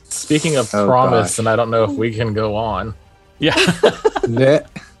Harmonious. Speaking of promise, and I don't know if we can go on. Yeah. Man.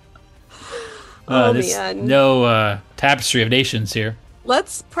 No tapestry of nations here.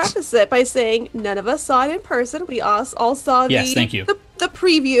 Let's preface it by saying none of us saw it in person. We all saw thank you. the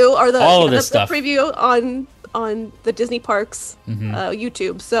preview, or All of this the stuff. preview on the Disney Parks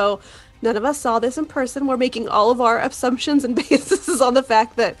YouTube. So none of us saw this in person. We're making all of our assumptions and bases on the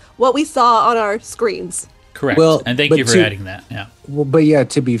fact that what we saw on our screens. Correct. Well, and thank but you for adding that. Yeah. Well, but yeah,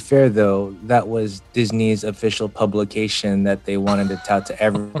 to be fair though, that was Disney's official publication that they wanted to tout to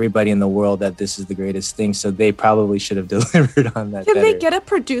everybody in the world that this is the greatest thing. So they probably should have delivered on that. Can they get a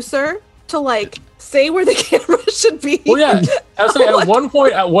producer to like say where the camera should be? Well, yeah. Actually, at one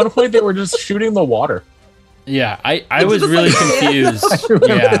point, they were just shooting the water. Yeah, I was really confused.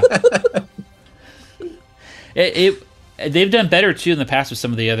 Yeah. They've done better too in the past with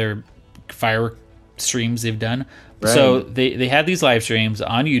some of the other firework streams they've done. Right. So they had these live streams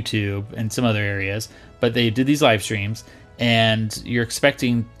on YouTube and some other areas, but they did these live streams, and you're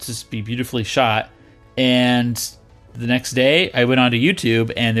expecting to just be beautifully shot. And the next day, I went onto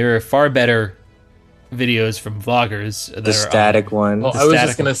YouTube, and there are far better videos from vloggers. The static one. Well, I was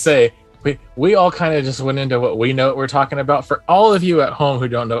just gonna say. We all kind of just went into what we know what we're talking about. For all of you at home who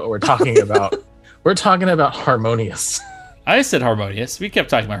don't know what we're talking about, we're talking about Harmonious. I said Harmonious. We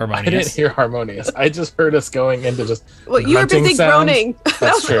kept talking about Harmonious. I didn't hear Harmonious. I just heard us going into just you were busy sounds. groaning.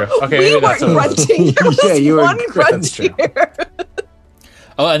 That's true. Okay, we weren't grunting. You were one grunt here.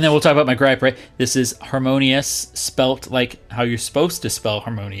 Oh, and then we'll talk about my gripe, right? This is Harmonious, spelt like how you're supposed to spell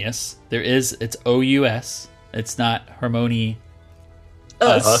harmonious. It's O-U-S. It's not Harmony...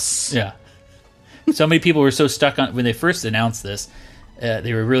 Us. Yeah. So many people were so stuck on when they first announced this.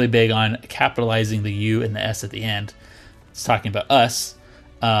 They were really big on capitalizing the U and the S at the end. It's talking about us,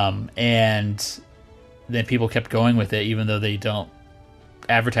 and then people kept going with it, even though they don't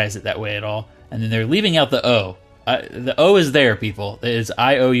advertise it that way at all. And then they're leaving out the O. The O is there, people. It is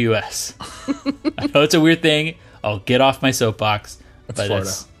I-O-U-S. I know it's a weird thing. I'll get off my soapbox. That's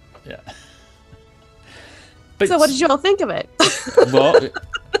Florida. Yeah. So what did you all think of it? Well,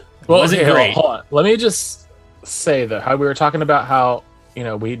 wasn't great. Hold on. Let me just say that how we were talking about how, you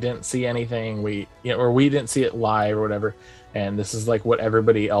know, we didn't see anything, or we didn't see it live or whatever, and this is like what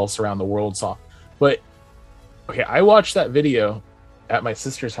everybody else around the world saw. But okay, I watched that video at my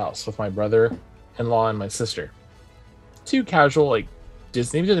sister's house with my brother-in-law and my sister. Two casual, like,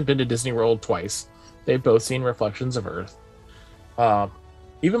 Disney. They've been to Disney World twice. They've both seen Reflections of Earth.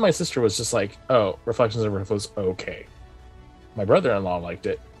 Even my sister was just like, oh, Reflections of Earth was okay. My brother-in-law liked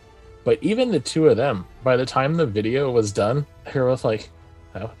it. But even the two of them, by the time the video was done, they were both like,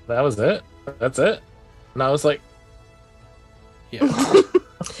 oh, that was it? That's it? And I was like... Yeah.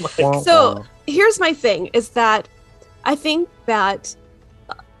 So, here's my thing, is that I think that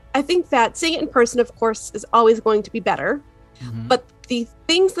seeing it in person, of course, is always going to be better. Mm-hmm. But the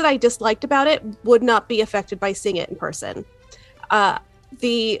things that I disliked about it would not be affected by seeing it in person.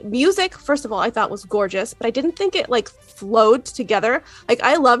 The music, first of all, I thought was gorgeous, but I didn't think it like flowed together. Like,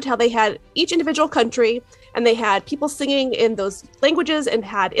 I loved how they had each individual country, and they had people singing in those languages and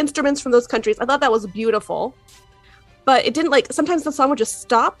had instruments from those countries. I thought that was beautiful, but it didn't, like, sometimes the song would just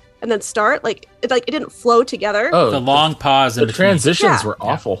stop and then start. Like it didn't flow together. Oh, the long pause. The transitions were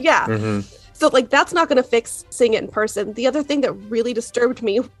awful. Yeah. Mm-hmm. So like that's not going to fix seeing it in person. The other thing that really disturbed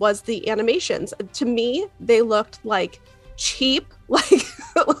me was the animations. To me, they looked like cheap, like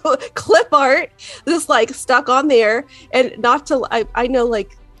clip art, just like stuck on there. And not to, I know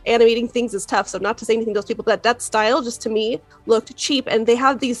like animating things is tough, so not to say anything to those people, but that style just to me looked cheap. And they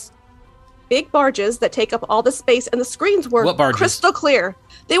have these big barges that take up all the space, and the screens were crystal clear.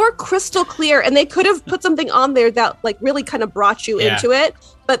 They were crystal clear, and they could have put something on there that like really kind of brought you into it.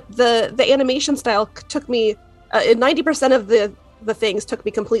 But the animation style took me 90% of the things took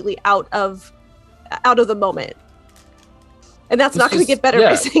me completely out of the moment, and that's not going to get better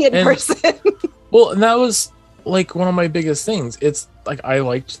by seeing it in person. Well, and that was like one of my biggest things. It's like I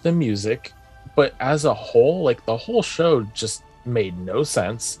liked the music, but as a whole, like the whole show just made no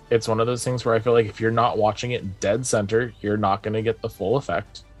sense. It's one of those things where I feel like if you're not watching it dead center, you're not going to get the full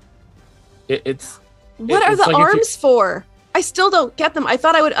effect. What are the arms for? I still don't get them. I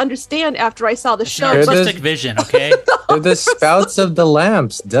thought I would understand after I saw the show. Artistic vision, okay? They're the spouts of the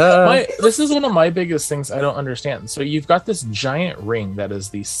lamps. Duh. This is one of my biggest things I don't understand. So you've got this giant ring that is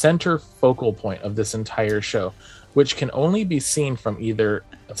the center focal point of this entire show, which can only be seen from either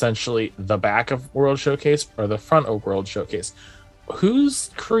essentially the back of World Showcase or the front of World Showcase.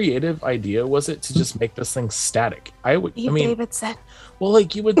 Whose creative idea was it to just make this thing static? Davidson. Well,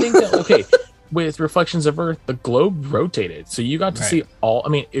 like you would think that, okay, with Reflections of Earth, the globe rotated. So you got to see all,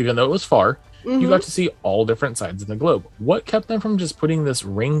 even though it was far, you got to see all different sides of the globe. What kept them from just putting this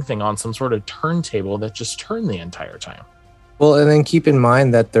ring thing on some sort of turntable that just turned the entire time? Well, and then keep in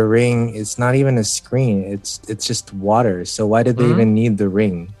mind that the ring is not even a screen. It's just water. So why did they even need the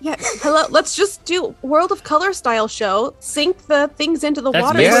ring? Yeah, hello. Let's just do World of Color style show. Sink the things into the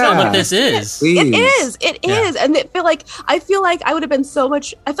water. That's based on what this is. Please. It is. And I feel like I would have been I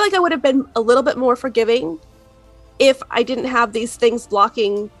feel like I would have been a little bit more forgiving if I didn't have these things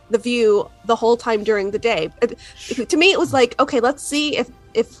blocking the view the whole time during the day. To me, it was like, okay, let's see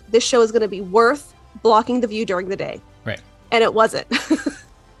if this show is going to be worth blocking the view during the day. Right. And it wasn't.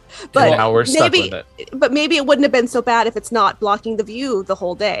 But now we're stuck with it. But maybe it wouldn't have been so bad if it's not blocking the view the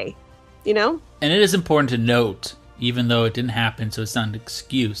whole day, you know? And it is important to note, even though it didn't happen, so it's not an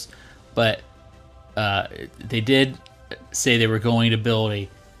excuse, but they did say they were going to build a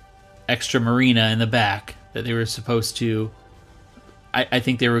extra marina in the back that they were supposed to. I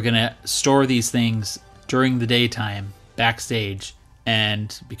think they were going to store these things during the daytime backstage,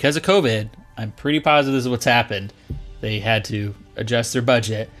 and because of COVID, I'm pretty positive this is what's happened. They had to adjust their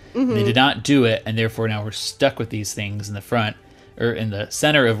budget. They did not do it, and therefore now we're stuck with these things in the front or in the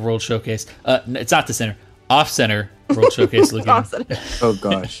center of World Showcase. It's not the center, off center World Showcase looking. Oh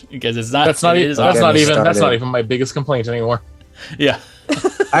gosh, because it's not. That's not even my biggest complaint anymore. Yeah,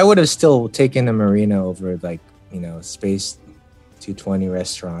 I would have still taken a marina over Space 220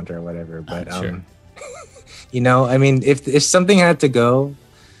 restaurant or whatever. But sure. If something had to go,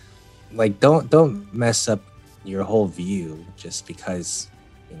 like don't mess up your whole view just because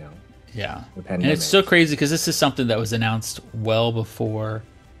yeah. And it's so crazy because this is something that was announced well before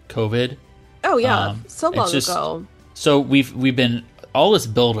COVID. Oh yeah, so long ago. So we've been all this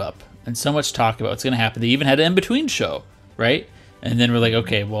build up and so much talk about what's going to happen. They even had an in between show, right? And then we're like,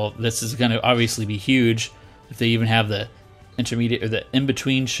 okay, well, this is going to obviously be huge if they even have the intermediate or the in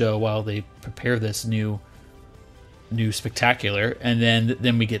between show while they prepare this new spectacular. And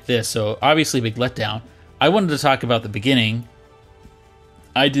then we get this. So obviously, big letdown. I wanted to talk about the beginning.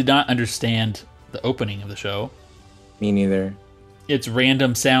 I did not understand the opening of the show. Me neither. It's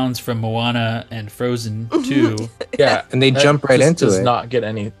random sounds from Moana and Frozen 2. Yeah, and they jump right into it. Does not get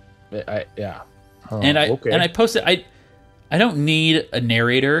any. I posted. I don't need a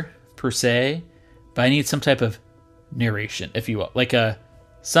narrator per se, but I need some type of narration, if you will, like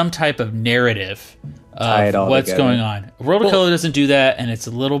some type of narrative of what's together. going on. World of Color doesn't do that, and it's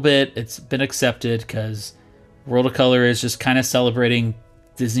been accepted because World of Color is just kind of celebrating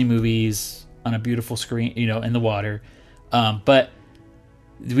Disney movies on a beautiful screen, in the water. But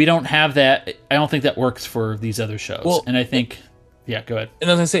we don't have that. I don't think that works for these other shows. Well, and I think, yeah, go ahead. And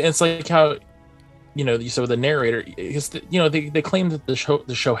as I say, it's like how, so the narrator, they claim that the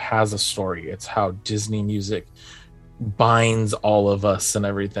show has a story. It's how Disney music binds all of us and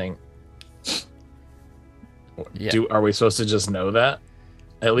everything. Yeah. Are we supposed to just know that?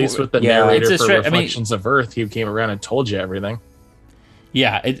 At least with the narrator for Reflections of Earth, he came around and told you everything.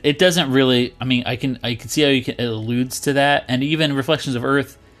 Yeah, it doesn't really. I can see how it alludes to that, and even Reflections of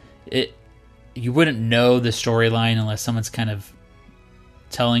Earth, you wouldn't know the storyline unless someone's kind of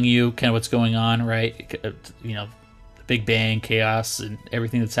telling you kind of what's going on, right? The Big Bang, chaos, and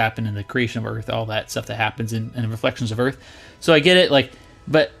everything that's happened in the creation of Earth, all that stuff that happens in Reflections of Earth. So I get it,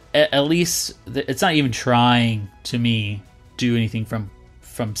 but at least it's not even trying to me do anything from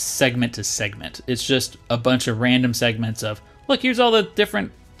segment to segment. It's just a bunch of random segments of, look, here's all the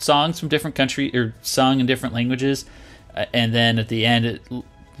different songs from different countries or sung in different languages, and then at the end it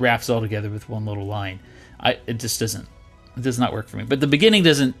wraps all together with one little line. It does not work for me. But the beginning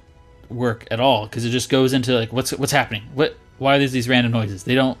doesn't work at all because it just goes into like what's happening, why are there these random noises,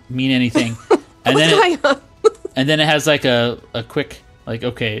 they don't mean anything. And then it has like a quick, like,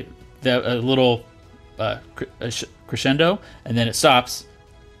 okay, a little crescendo, and then it stops,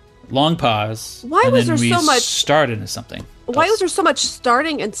 long pause. Why and was then there we so much start into something Why was there so much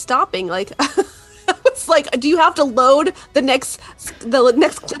starting and stopping? Like, it's like, do you have to load the next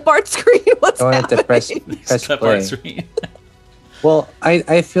clip art screen? What's Don't have to happening? press clip play. art screen. Well,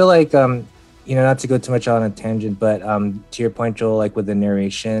 I feel like not to go too much on a tangent, but to your point, Joel, like with the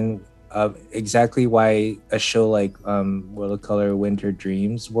narration, exactly why a show like World of Color Winter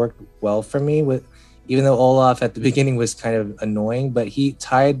Dreams worked well for me, with even though Olaf at the beginning was kind of annoying, but he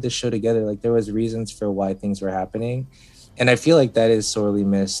tied the show together. Like there was reasons for why things were happening, and I feel like that is sorely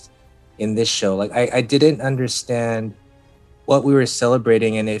missed in this show. Like I didn't understand what we were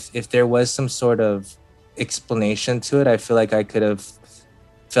celebrating, and if there was some sort of explanation to it, I feel like I could have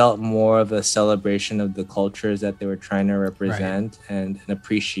felt more of a celebration of the cultures that they were trying to represent, right, and an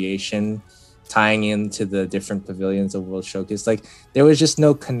appreciation tying into the different pavilions of World Showcase. Like there was just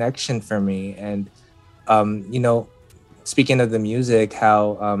no connection for me. And speaking of the music,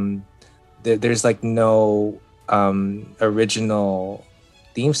 how there's like no original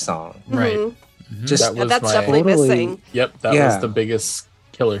theme song, right? Mm-hmm. Just that's definitely missing. Yep, that was the biggest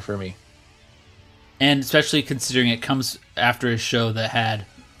killer for me. And especially considering it comes after a show that had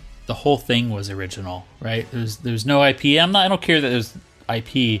the whole thing was original, right? There's no IP. I don't care that there's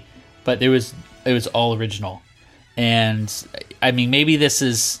IP, but it was all original. And I mean, maybe this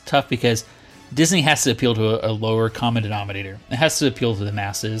is tough because Disney has to appeal to a lower common denominator. It has to appeal to the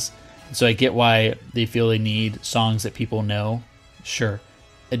masses. So I get why they feel they need songs that people know. Sure.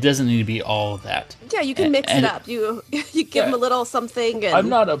 It doesn't need to be all of that. Yeah, you can mix it up. You give them a little something. And... I'm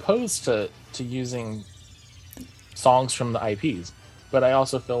not opposed to using songs from the IPs, but I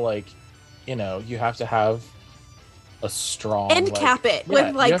also feel like, you have to have a strong cap it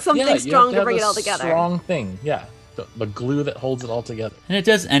with something strong to bring it all together. Strong thing, yeah. The glue that holds it all together. And it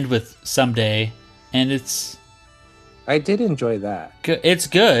does end with Someday, and I did enjoy that. It's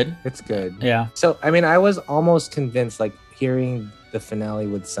good. It's good. Yeah. So I mean, I was almost convinced, like hearing the finale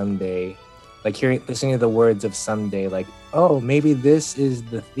with Someday, like listening to the words of Someday, like, oh, maybe this is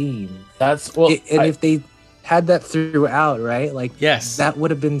the theme. If they had that throughout, right? Like, yes, that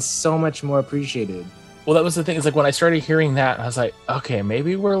would have been so much more appreciated. Well, that was the thing. It's like when I started hearing that, I was like, okay,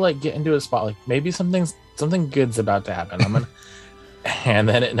 maybe we're like getting to a spot. Like maybe something good's about to happen. And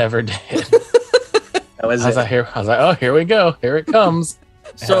then it never did. I was like, oh, here we go. Here it comes.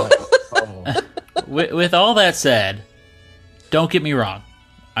 So, with all that said, don't get me wrong.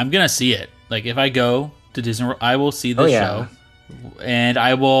 I'm gonna see it. Like if I go to Disney World, I will see the show, and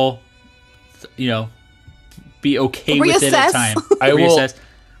I will, be okay with it at time. I will reassess.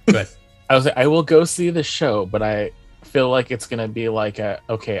 Good. I will go see the show, but I feel like it's gonna be like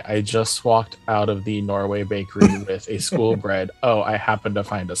I just walked out of the Norway bakery with a school bread. Oh, I happened to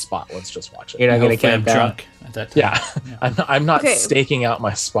find a spot. Let's just watch it. You're not gonna camp drunk at that time. Yeah. I'm not staking out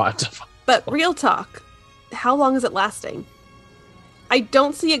my spot. But real talk, how long is it lasting? I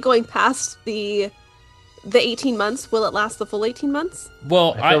don't see it going past the 18 months. Will it last the full 18 months?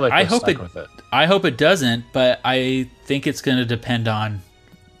 Well, I hope it. I hope it doesn't, but I think it's going to depend on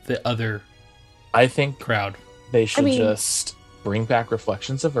the other. I think crowd. They should just bring back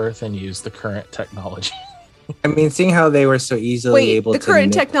Reflections of Earth and use the current technology. I mean, seeing how they were so easily able to... the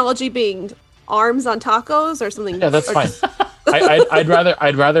current technology being arms on tacos or something? Yeah, that's fine. I'd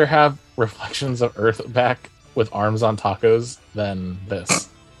rather have Reflections of Earth back with arms on tacos than this.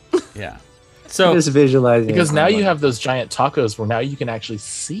 Yeah. So just visualizing, because now you have those giant tacos where now you can actually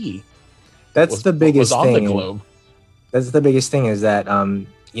see. That's the biggest thing on the globe. That's the biggest thing, is that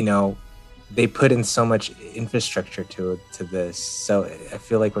they put in so much infrastructure to this, so I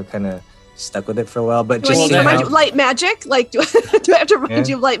feel like we're kind of stuck with it for a while. But do I need to remind you of Light Magic? Like, do I have to remind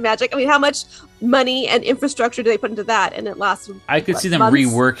you of Light Magic? I mean, how much money and infrastructure do they put into that? And it lasts. I could see them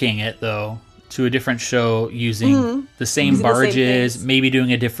reworking it though to a different show using the same barges, maybe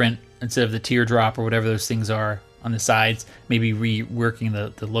doing a different, instead of the teardrop or whatever those things are on the sides, maybe reworking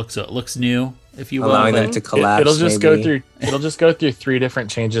the look so it looks new, if you will. Allowing them to collapse. It'll just go through 3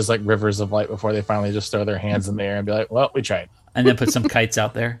 different changes, like Rivers of Light, before they finally just throw their hands in the air and be like, well, we tried. And then put some kites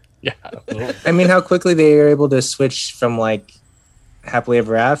out there. Yeah. I mean, how quickly they are able to switch from like Happily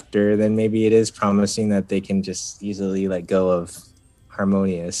Ever After, then maybe it is promising that they can just easily let go of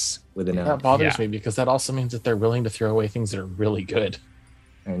Harmonious with an That L. bothers Yeah. me because that also means that they're willing to throw away things that are really good.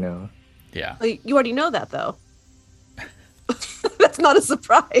 I know. Yeah. Well, you already know that, though. That's not a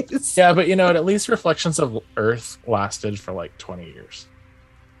surprise. Yeah, but at least Reflections of Earth lasted for like 20 years.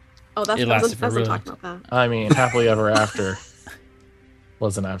 Oh, that's It lasted for really- talking about that. I mean, Happily Ever After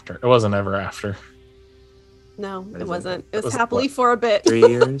wasn't after. It wasn't ever after. No, What it is wasn't. it? It was Was it happily what? for a bit. 3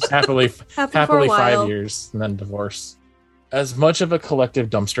 years. Happily Happily for a while. 5 years and then divorce. As much of a collective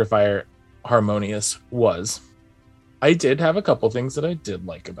dumpster fire Harmonious was, I did have a couple things that I did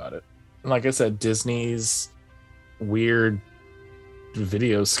like about it. Like I said, Disney's weird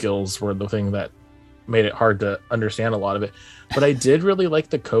video skills were the thing that made it hard to understand a lot of it. But I did really like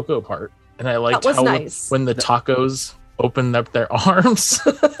the Coco part, and I liked That was how nice. when the tacos opened up their arms.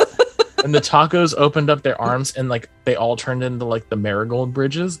 And the tacos opened up their arms and like they all turned into like the marigold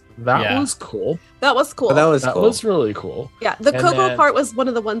bridges. That Yeah. was cool. That was cool. But that was That cool. was really cool. Yeah, the And Coco then- part was one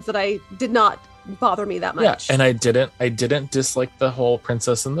of the ones that I did not bother me that much. Yeah, and I didn't dislike the whole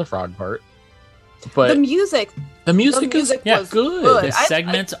Princess and the Frog part. But the music the music is Yeah, was good. good. The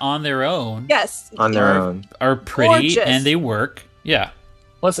segments on their own yes, on their are- own. are pretty Gorgeous. and they work. Yeah.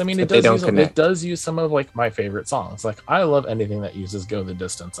 Plus, I mean, But it they does don't use, it connect. does use some of like my favorite songs. Like I love anything that uses "Go the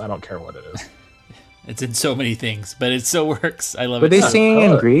Distance." I don't care what it is. It's in so many things, but it still works. I love Were it. they too. singing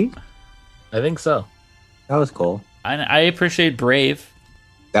in Oh. Greek? I think so. That was cool. I appreciate Brave.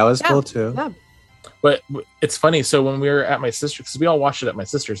 That was Yeah, cool too. yeah. But it's funny. So when we were at my sister, because we all watched it at my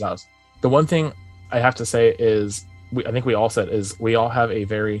sister's house, the one thing I have to say is, I think we all said is we all have a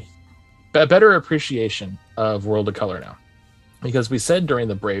better appreciation of World of Color now, because we said during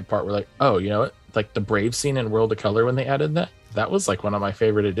the Brave part, we're like, oh, you know what? Like the Brave scene in World of Color when they added that was like one of my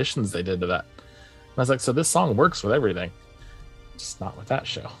favorite additions they did to that. And I was like, so this song works with everything, just not with that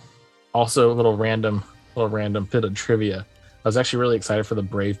show. Also, a little random bit of trivia. I was actually really excited for the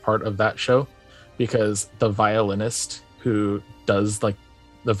Brave part of that show because the violinist who does like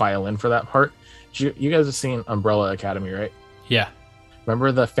the violin for that part, you guys have seen Umbrella Academy, right? Yeah.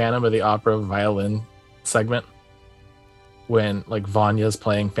 Remember the Phantom of the Opera violin segment when like Vanya's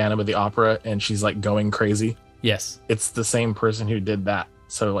playing Phantom of the Opera and she's like going crazy? Yes. It's the same person who did that.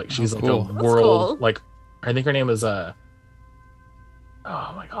 So like she's like cool. a That's world cool. like I think her name is oh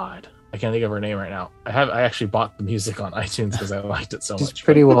my god. I can't think of her name right now. I actually bought the music on iTunes because I liked it so She's much.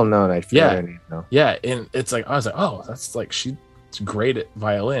 pretty well known. I forget Yeah. her name though. Yeah, and it's like I was like, oh, that's like she's great at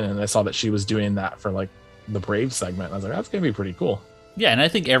violin, and I saw that she was doing that for like the Brave segment. And I was like, that's gonna be pretty cool. Yeah, and I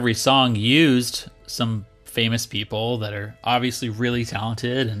think every song used some famous people that are obviously really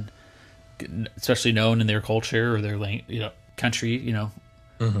talented and especially known in their culture or their country,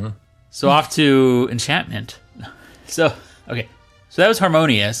 Mm-hmm. So off to Enchantment. So that was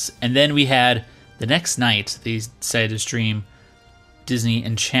Harmonious, and then we had the next night they decided to stream Disney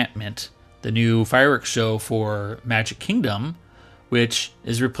Enchantment, the new fireworks show for Magic Kingdom, which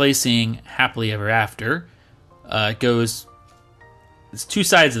is replacing Happily Ever After. There's two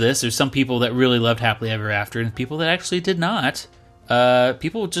sides of this. There's some people that really loved Happily Ever After, and people that actually did not.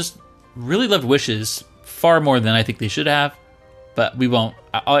 People just really loved Wishes far more than I think they should have, but we won't.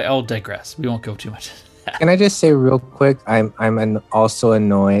 I'll digress. We won't go too much. Can I just say real quick? I'm also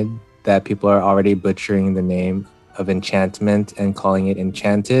annoyed that people are already butchering the name of Enchantment and calling it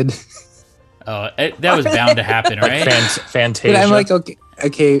Enchanted. That was bound to happen, right? Like Fantasia. But I'm like,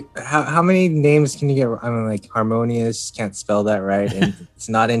 okay. How many names can you get? I'm like Harmonious, can't spell that right, and it's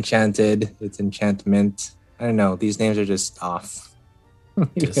not Enchanted, it's Enchantment. I don't know. These names are just off. Maybe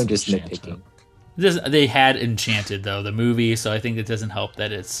I'm just Disenchantment. nitpicking. They had Enchanted though, the movie, so I think it doesn't help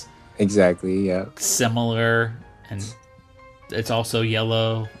that it's Exactly. Yeah. similar and it's also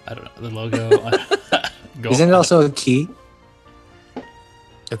yellow. I don't know the logo. Isn't it also a key?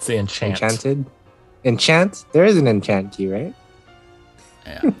 It's the Enchant. Enchanted. Enchant. There is an enchant key, right?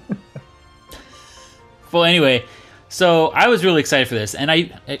 Yeah. Well, anyway, so I was really excited for this, and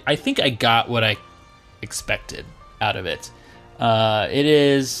I think I got what I expected out of it. It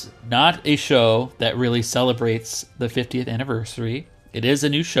is not a show that really celebrates the 50th anniversary. It is a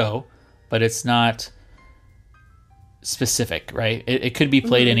new show, but it's not specific, right? It could be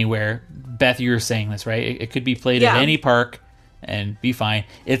played anywhere. Beth, you were saying this, right? It could be played at any park and be fine.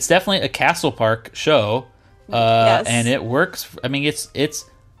 It's definitely a Castle Park show, Yes. and it works. I mean, it's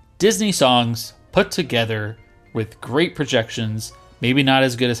Disney songs put together with great projections. Maybe not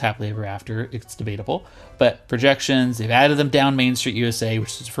as good as Happily Ever After. It's debatable. But projections, they've added them down Main Street USA, which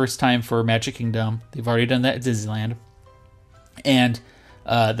is the first time for Magic Kingdom. They've already done that at Disneyland. And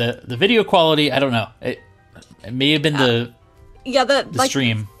the video quality, I don't know. It may have been Yeah, the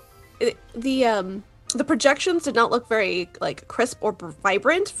stream. The projections did not look very like crisp or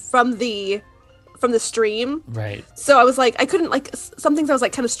vibrant from the stream. Right. So I was like, I couldn't like some things I was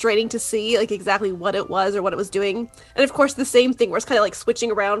like kind of straining to see like exactly what it was or what it was doing. And of course the same thing where it's kind of like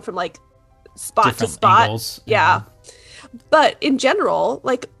switching around from like spot Different to spot. angles. Yeah. But in general,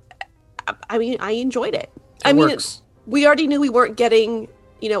 like, I mean, I enjoyed it. It works. We already knew we weren't getting,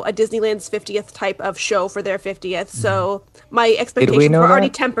 you know, a Disneyland's 50th type of show for their 50th. So my expectations were already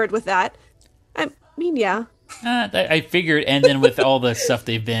tempered with that. I mean, yeah. I figured, and then with all the stuff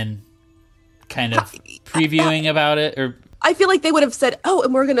they've been kind of previewing about it, or I feel like they would have said, oh,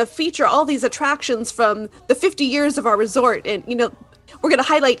 and we're going to feature all these attractions from the 50 years of our resort. And, you know, we're going to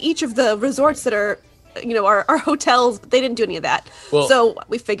highlight each of the resorts that are, you know, our hotels. But they didn't do any of that. Well, so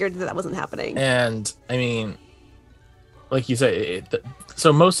we figured that wasn't happening. And I mean, like you said,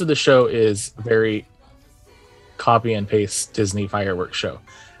 so most of the show is very copy and paste Disney fireworks show.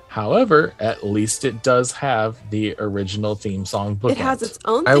 However, at least it does have the original theme song bookend. It has its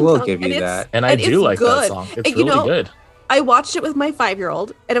own theme I will song, give you that. And I do like that song. It's really good. I watched it with my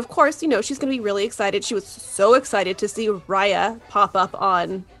 5-year-old, and of course, you know, she's going to be really excited. She was so excited to see Raya pop up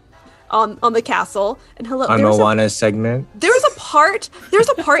on the castle. And hello, on Moana's segment. There's a part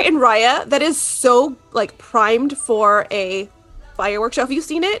in Raya that is so like primed for a fireworks show. Have you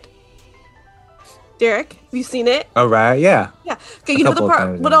seen it? Derek, have you seen it? Oh, right, yeah. Yeah. Okay, you know the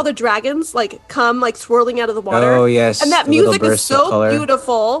part when all the dragons like come like swirling out of the water? Oh, yes. And that music is so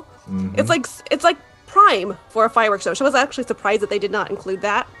beautiful. Mm-hmm. It's like prime for a fireworks show. So I was actually surprised that they did not include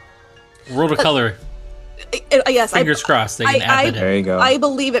that. World of Color. Yes. Fingers crossed they can add that in. There you go. I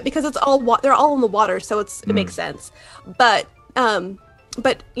believe it because it's all they're all in the water, so it makes sense. But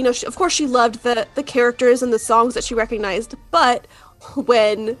you know, of course she loved the characters and the songs that she recognized, but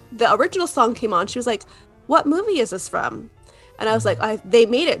when the original song came on, she was like, what movie is this from? And I was like, they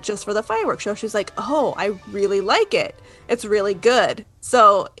made it just for the fireworks show. She was like, oh, I really like it. It's really good.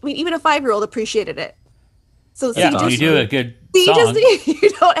 So, I mean, even a 5-year-old appreciated it. So yeah, you do a good song.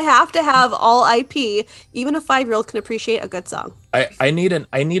 You don't have to have all IP. Even a 5-year-old can appreciate a good song. I need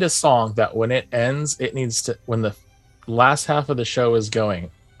a song that when it ends, it needs to, when the last half of the show is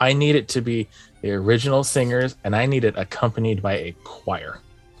going, I need it to be the original singers, and I need it accompanied by a choir.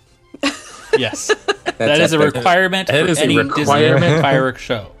 Yes, that is a requirement for any Disney fireworks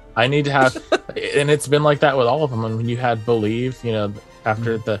show. I need to have, and it's been like that with all of them. And when you had Believe, you know,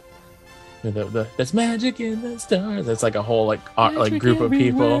 after the there's magic in the stars. It's like a whole like group of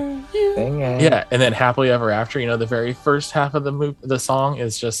people. Yeah, and then Happily Ever After. You know, the very first half of the song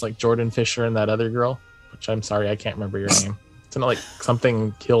is just like Jordan Fisher and that other girl, which I'm sorry I can't remember your name. It's not like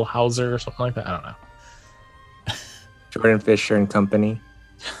something Kilhauser or something like that. I don't know. Jordan Fisher and Company.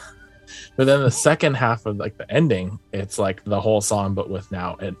 But then the second half of like the ending, it's like the whole song, but with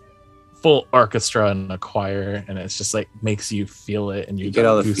now a full orchestra and a choir, and it's just like makes you feel it, and you get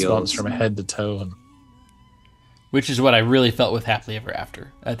all the goosebumps from head to toe. And which is what I really felt with Happily Ever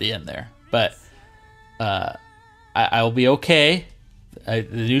After at the end there. But I will be okay. The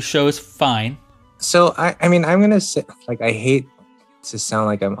new show is fine. So, I mean, I'm going to say, like, I hate to sound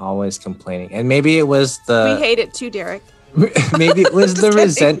like I'm always complaining. And maybe it was We hate it too, Derek. Maybe it was the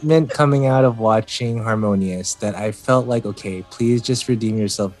resentment coming out of watching Harmonious that I felt like, okay, please just redeem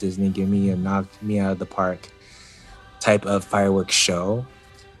yourself, Disney. Give me a knock me out of the park type of fireworks show.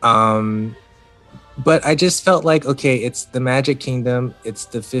 But I just felt like, okay, it's the Magic Kingdom. It's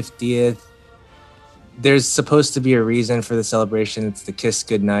the 50th. There's supposed to be a reason for the celebration. It's the Kiss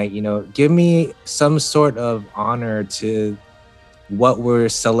Goodnight. You know, give me some sort of honor to what we're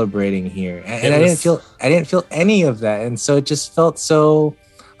celebrating here. And I didn't feel any of that. And so it just felt so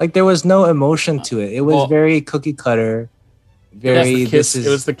like there was no emotion to it. It was very cookie cutter. This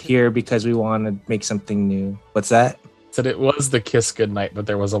is here because we want to make something new. What's that? Said it was the Kiss Goodnight, but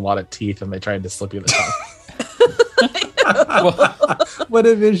there was a lot of teeth and they tried to slip you the tongue. What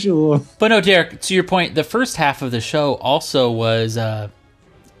a visual. But no, Derek, to your point, the first half of the show also was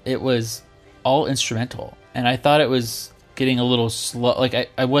it was all instrumental, and I thought it was getting a little slow. Like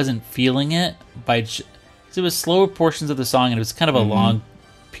I wasn't feeling it because it was slower portions of the song, and it was kind of a long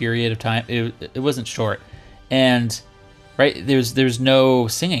period of time. It wasn't short, and right there's no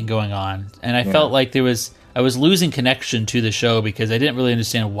singing going on, and I felt like I was losing connection to the show because I didn't really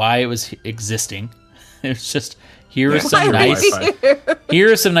understand why it was existing. It was just here are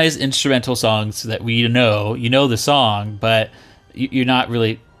some nice instrumental songs that you know the song, but you're not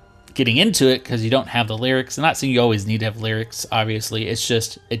really getting into it because you don't have the lyrics. I'm not saying you always need to have lyrics, obviously. It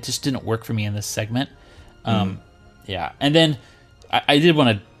just didn't work for me in this segment. Yeah, and then I did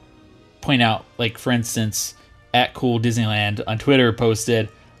want to point out, like for instance, at Cool Disneyland on Twitter posted,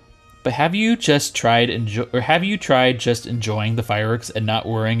 "But have you just tried just enjoying the fireworks and not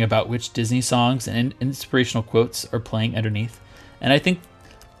worrying about which Disney songs and inspirational quotes are playing underneath?" And I think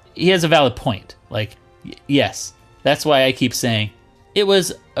he has a valid point. Like, yes, that's why I keep saying it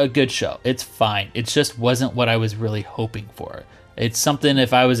was a good show. It's fine. It just wasn't what I was really hoping for. It's something,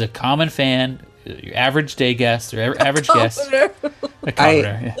 if I was a common fan, your average day guest or average guest, a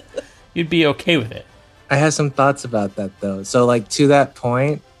commoner, yeah, you'd be okay with it. I have some thoughts about that though. So like to that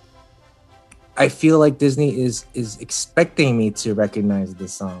point, I feel like Disney is expecting me to recognize the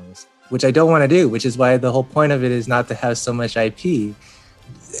songs, which I don't want to do, which is why the whole point of it is not to have so much IP.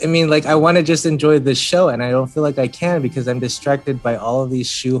 I mean, like, I want to just enjoy the show, and I don't feel like I can because I'm distracted by all of these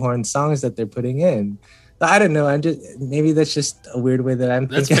shoehorn songs that they're putting in. I don't know. Maybe that's just a weird way that I'm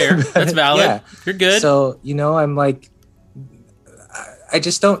thinking. That's fair. That's valid. Yeah. You're good. So, I'm like, I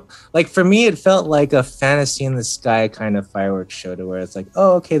just don't, like, for me, it felt like a fantasy in the sky kind of fireworks show, to where it's like,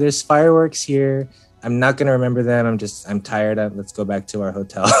 oh, okay, there's fireworks here. I'm not going to remember them. I'm tired. Let's go back to our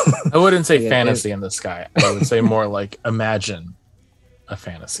hotel. I wouldn't say fantasy in the sky. I would say more like imagine a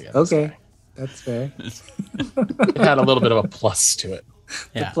fantasy in the sky. That's fair. It had a little bit of a plus to it.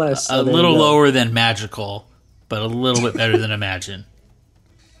 Yeah, plus, a little lower than magical, but a little bit better than imagine.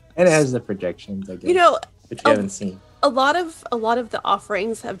 And it has the projections, I guess, which you haven't seen. A lot of the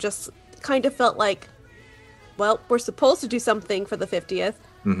offerings have just kind of felt like, well, we're supposed to do something for the 50th.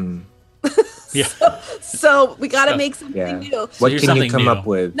 Mm-hmm. Yeah. So we got to make something new. What can you come up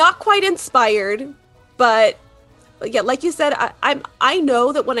with? Not quite inspired, but yeah, like you said, I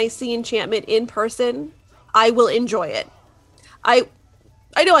know that when I see Enchantment in person, I will enjoy it. I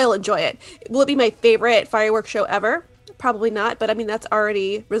know I'll enjoy it. Will it be my favorite fireworks show ever? Probably not, but I mean, that's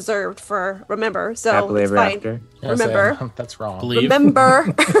already reserved for Remember, so Happily it's Ever fine. After. Remember. That's wrong. Believe.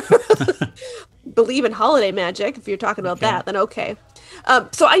 Remember. Believe in holiday magic. If you're talking about that, then okay.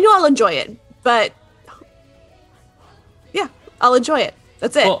 So I know I'll enjoy it, but yeah, I'll enjoy it.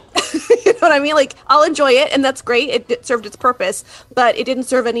 That's it. Well, you know what I mean? Like, I'll enjoy it, and that's great. It served its purpose, but it didn't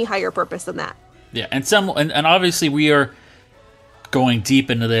serve any higher purpose than that. Yeah, and obviously we are going deep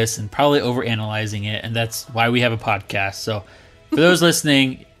into this and probably overanalyzing it, and that's why we have a podcast. So for those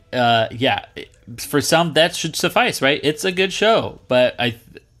listening, for some that should suffice, right? It's a good show, but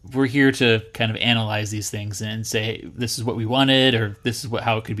we're here to kind of analyze these things and say this is what we wanted, or this is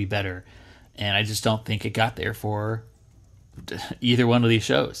how it could be better. And I just don't think it got there for either one of these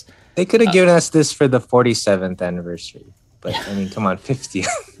shows. They could have given us this for the 47th anniversary, but I mean, come on, 50th.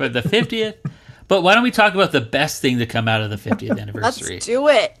 For the 50th. But why don't we talk about the best thing to come out of the 50th anniversary? Let's do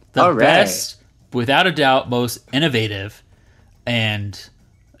it. The best, without a doubt, most innovative and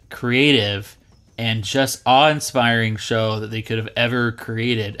creative and just awe-inspiring show that they could have ever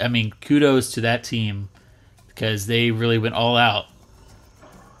created. I mean, kudos to that team because they really went all out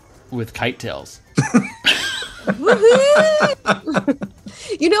with Kite Tales.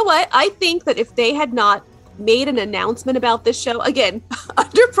 You know what? I think that if they had not made an announcement about this show, again,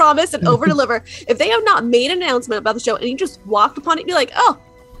 under promise and over deliver, if they have not made an announcement about the show and you just walked upon it and you're like, oh,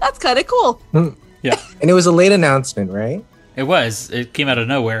 that's kind of cool. Yeah. And it was a late announcement, right? It was. It came out of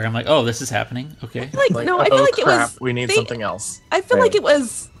nowhere. I'm like, oh, this is happening. Okay. I feel like it was. We need something else. I feel like it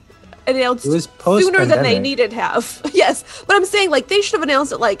was announced sooner than they needed to have. Yes, but I'm saying, like, they should have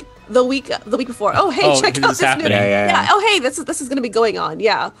announced it like the week before. Oh, hey, check out this new. Yeah. Oh, hey, this is going to be going on.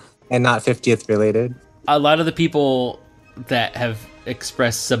 Yeah. And not 50th related. A lot of the people that have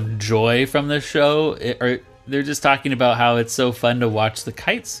expressed some joy from this show they're just talking about how it's so fun to watch the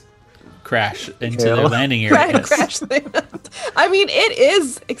kites crash into their landing area. I mean, it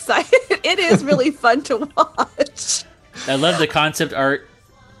is exciting. It is really fun to watch. I love the concept art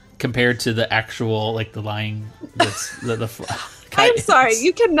compared to the actual, like, the lying. I'm sorry,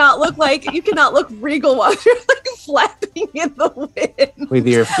 you cannot look regal while you're like flapping in the wind with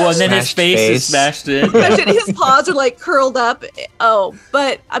your and then his face is smashed in. His paws are like curled up. Oh,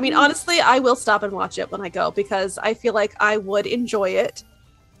 but I mean, honestly, I will stop and watch it when I go because I feel like I would enjoy it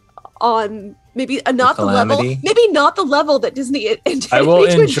on maybe not the level that Disney intended I will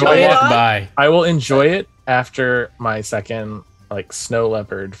enjoy it. I will enjoy it after my second snow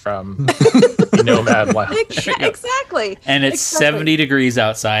leopard from Nomad Lounge. Exactly. And it's 70 degrees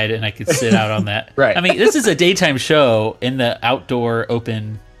outside and I could sit out on that. Right. I mean, this is a daytime show in the outdoor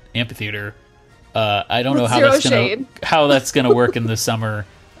open amphitheater. I don't know how that's going to work in the summer.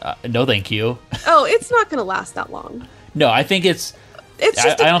 No, thank you. Oh, it's not going to last that long. No, I think I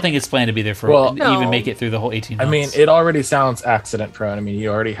don't think it's planned to be there for even make it through the whole 18 months. I mean, it already sounds accident prone. I mean, you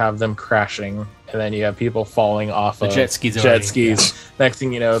already have them crashing, and then you have people falling off the jet skis. Yeah. Next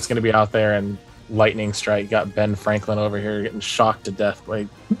thing you know, it's going to be out there, and lightning strike got Ben Franklin over here getting shocked to death by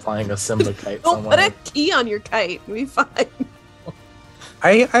flying a Simba kite Don't somewhere. put a key on your kite. You'll be fine.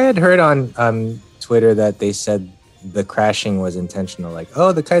 I had heard on Twitter that they said the crashing was intentional. Like,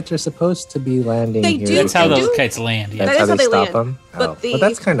 oh, the kites are supposed to be landing They here. do- That's how they those do- kites land. Yeah. That's That how is they how they stop land. them. But Oh, the- but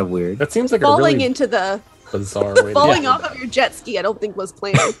that's kind of weird. That seems like a Falling really into the bizarre way to falling do off that. of your jet ski, I don't think was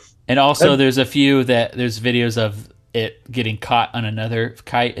planned. And also, there's a few there's videos of it getting caught on another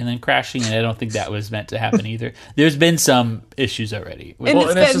kite and then crashing, and I don't think that was meant to happen either. There's been some issues already. And Well,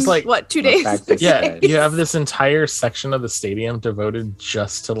 it's and it's been just like- what, 2 days? practice. Yeah, you have this entire section of the stadium devoted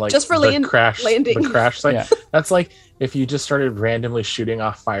just to like Just for the crash landing. the crash site. Yeah. That's like if you just started randomly shooting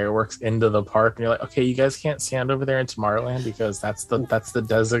off fireworks into the park and you're like, okay, you guys can't stand over there in Tomorrowland because that's the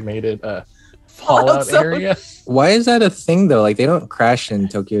designated fallout zone. area. Why is that a thing though? Like they don't crash in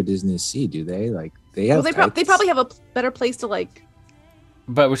Tokyo Disney Sea, do they? Like they have. Well, they probably have a better place to like.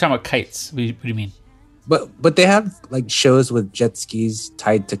 But we're talking about kites. What do you mean? But they have like shows with jet skis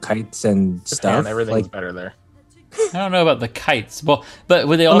tied to kites and Japan, stuff. everything's Like better there. I don't know about the kites. Well, but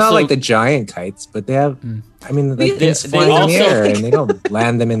would they well, also not like the giant kites, but they have. I mean, like things they fly in the also- air and they don't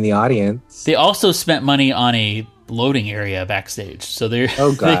land them in the audience. they also spent money on a loading area backstage, so they're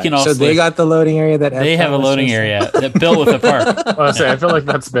Oh god! they can also so they got the loading area that they Epcot have a was loading supposed to- area that built with the park. Well, I feel like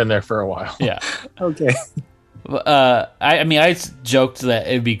that's been there for a while. Yeah. Okay. I mean, I joked that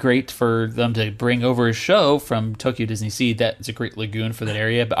it'd be great for them to bring over a show from Tokyo Disney Sea. That's a great lagoon for that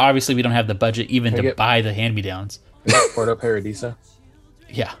area, but obviously we don't have the budget even to Can I get- buy the hand-me-downs. Porto Paradiso.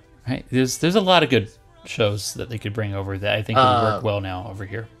 Yeah, right. There's a lot of good shows that they could bring over that I think would work well now over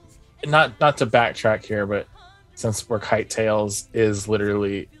here. Not to backtrack here, but since where Kite Tales is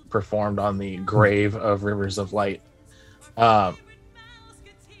literally performed on the grave of Rivers of Light, I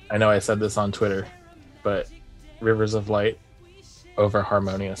know I said this on Twitter, but Rivers of Light over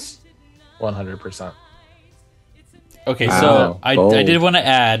Harmonious, 100%. Okay, Wow, so I bold. did want to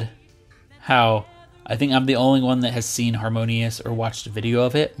add how I think I'm the only one that has seen Harmonious or watched a video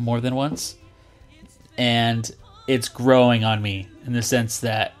of it more than once, and it's growing on me in the sense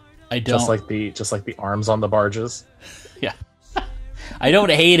that I don't Just like the arms on the barges. yeah, I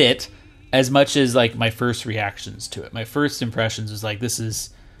don't hate it as much as like my first reactions to it. My first impressions was like, this is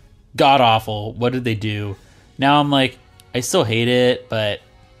god awful. What did they do? Now I'm like, I still hate it, but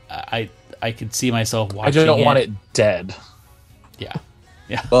I could see myself watching. I just don't want it dead.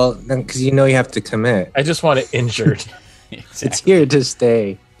 Yeah, Well, because you know you have to commit. I just want it injured. It's exactly. here to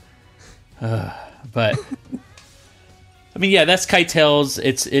stay. But I mean, yeah, that's Kite Tales.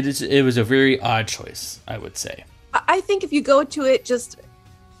 It was a very odd choice, I would say. I think if you go to it, just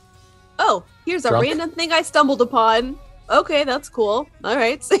here's a Drunk? random thing I stumbled upon. Okay, that's cool. All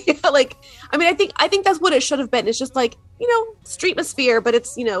right, so yeah, like I mean, I think that's what it should have been. It's just like Streetmosphere, but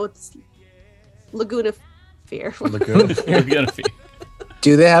it's it's Laguna Fear. Lagoon. You're gonna be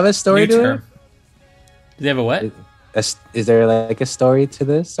Do they have a story new to term. it? Do they have a what? Is there like a story to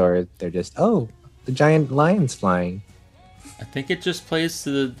this, or they're just the giant lion's flying? I think it just plays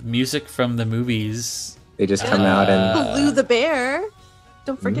to the music from the movies. They just come out and Baloo the bear.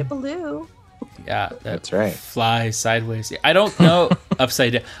 Don't forget Baloo. Yeah, That's right. Fly sideways. I don't know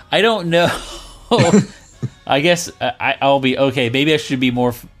upside down. I don't know. I guess I'll be okay. Maybe I should be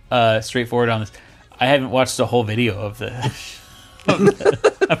more straightforward on this. I haven't watched the whole video of the.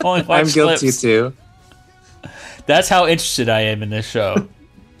 I've only watched I'm guilty clips. too. That's how interested I am in this show.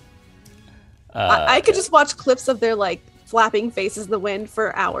 I could just watch clips of their like flapping faces in the wind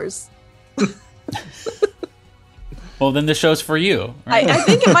for hours. Well, then the show's for you. Right? I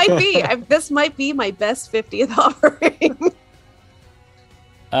think it might be. This might be my best 50th offering.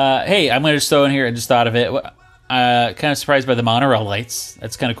 Hey, I'm going to just throw in here. I just thought of it. Kind of surprised by the monorail lights.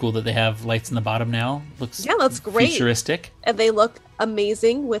 That's kind of cool that they have lights in the bottom now. Looks Yeah, that's great. futuristic. And they look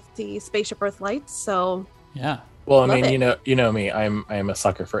amazing with the Spaceship Earth lights. So Yeah. Well, I Love mean, it. you know me. I am a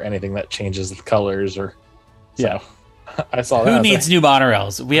sucker for anything that changes the colors or. Yeah. So, I saw that. I Who was needs new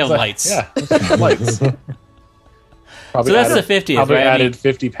monorails? We have like, lights. Yeah, lights. Probably So that's added- the 50th, Probably right? I added mean-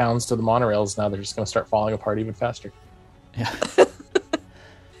 50 pounds to the monorails. Now they're just going to start falling apart even faster.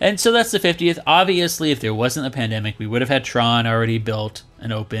 And so that's the 50th. Obviously, if there wasn't a pandemic, we would have had Tron already built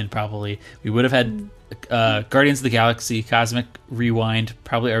and open, probably. We would have had Guardians of the Galaxy, Cosmic Rewind,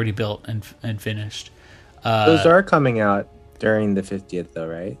 probably already built and finished. Those are coming out during the 50th, though,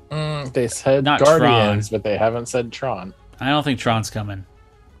 right? They said Not Guardians, but they haven't said Tron. I don't think Tron's coming.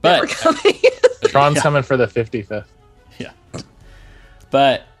 we're But coming. Tron's Yeah. coming for the 55th.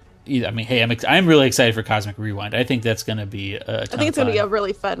 But I mean, hey, I'm really excited for Cosmic Rewind. I think that's going to be I think it's going to be a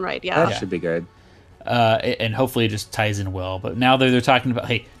really fun ride. Yeah. That should be good. and hopefully it just ties in well. But now they're talking about,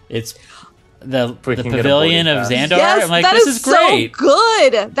 hey, it's the we can get a pavilion boarding of pass. Xandar. Yes, I'm like, that this is great. so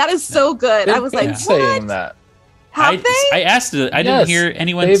good. That is so good. I was They've like, been saying what? that. Have they? I asked it. I didn't Yes, hear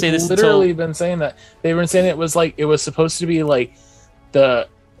anyone They've say this literally until been saying that. They've been saying it was supposed to be like the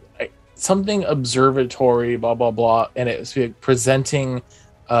something observatory, blah blah blah, and it was like presenting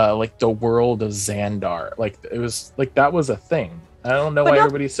like the world of Xandar. Like it was like that was a thing. I don't know But why not-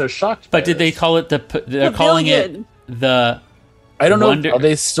 everybody's so shocked. by But did they this. call it they're calling it Pavilion. the I don't know. Wonder- Are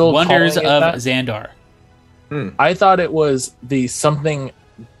they still Wonders calling it of that? Xandar? I thought it was the something.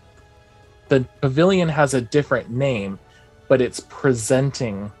 The pavilion has a different name, but it's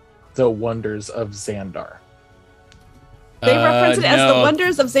presenting the wonders of Xandar. They reference it as the no,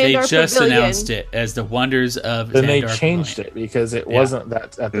 Wonders of They Xandar just Pavilion. announced it as the Wonders of Then Xandar they changed Pavilion. it because it Yeah. wasn't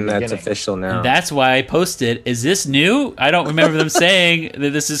that at the And that's beginning. official now. And that's why I posted, is this new? I don't remember them saying that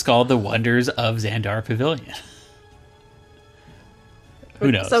this is called the Wonders of Xandar Pavilion.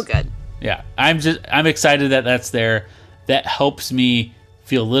 Who knows? So good. Yeah, I'm excited that that's there. That helps me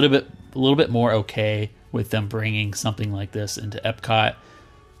feel a little bit more okay with them bringing something like this into Epcot.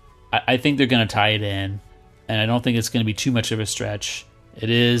 I think they're going to tie it in, and I don't think it's going to be too much of a stretch. It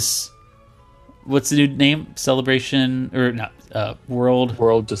is, what's the new name? Celebration or not?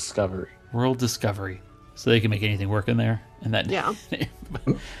 World Discovery. World Discovery. So they can make anything work in there, and that Yeah.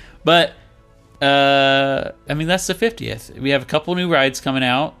 But I mean, that's the 50th. We have a couple new rides coming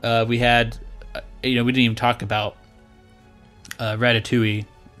out. We had, we didn't even talk about Ratatouille,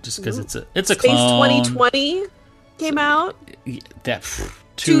 just because it's a Space clone. 2020 came out. That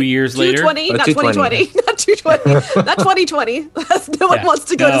 2 years later. 220, Oh, not 220. 2020, not 220, not 2020. No one Yeah. wants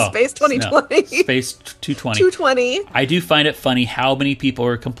to go No. to Space 2020. No. Space 220. 220. I do find it funny how many people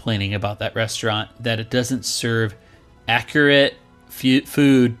are complaining about that restaurant, that it doesn't serve accurate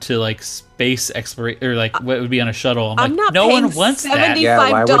food to like space exploration, or like what would be on a shuttle. I'm like, not no paying one wants that. Yeah,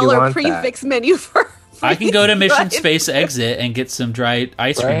 why would you $75 want that? prefix menu for. I can go to Mission Right. Space Exit and get some dry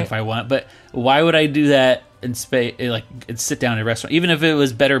ice cream Right. if I want, but why would I do that in space? Like, and sit down at a restaurant, even if it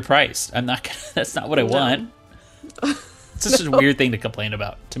was better priced? I'm not. That's not what I want. It's just a weird thing to complain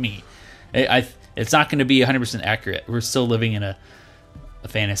about to me. It's not going to be 100% accurate. We're still living in a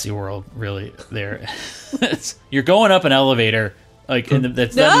fantasy world, really. There, you're going up an elevator, like, and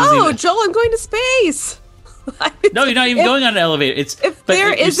that's No, not even, Joel, I'm going to space. no, you're not even going on an elevator. It's if but there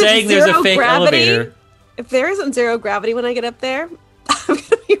you're isn't saying there's a zero fake gravity- elevator. If there isn't zero gravity when I get up there, I'm going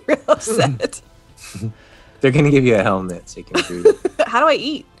to be real upset. They're gonna give you a helmet so you can breathe. How do I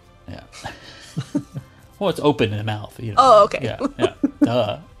eat? Yeah. Well, it's open in the mouth. Oh, okay. Yeah. Yeah.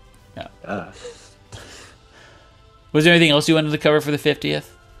 Duh. Yeah. Uh, Was there anything else you wanted to cover for the 50th?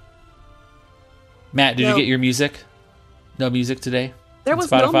 Matt, did you No. get your music? No music today? There On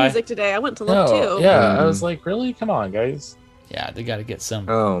was no Spotify? music today. I went to look No, too. yeah, I was like, really? Come on, guys. Yeah, they got to get some.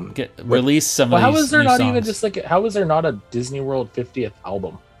 um, Release some Well, of how these is there new not songs. even just like how is there not a Disney World 50th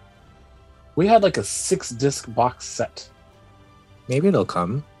album? We had like a 6-disc box set. maybe it'll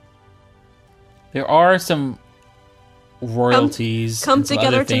come. There are some royalties. Come and some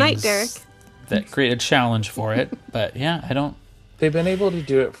together other tonight, things Derek. That create a challenge for it. But yeah, I don't. They've been able to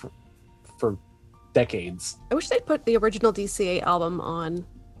do it for decades. I wish they'd put the original DCA album on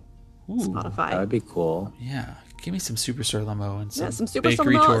Ooh, Spotify. That would be cool. yeah, give me some Super Sir Limo and some, Yeah, some super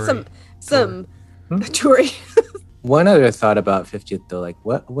bakery Limo, Tory. some Hmm? Tory. One other thought about 50th though, like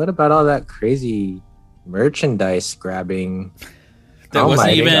what about all that crazy merchandise grabbing? That Oh wasn't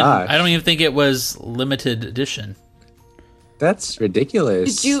my even. gosh. I don't even think it was limited edition. That's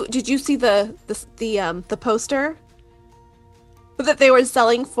ridiculous. Did you see the poster that they were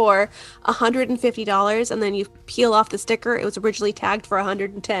selling for $150, and then you peel off the sticker? It was originally tagged for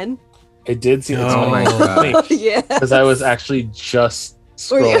 110. I did see Oh my gosh. Yeah, because I was actually just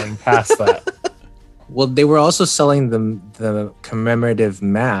Were you? scrolling past that. Well, they were also selling the commemorative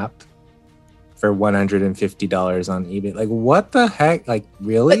map for $150 on eBay. Like, what the heck? Like,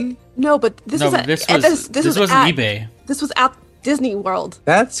 really? no, but this No, was this at, was this wasn't at, eBay. This was at Disney World.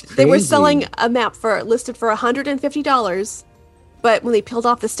 That's crazy. They were selling a map listed for $150, but when they peeled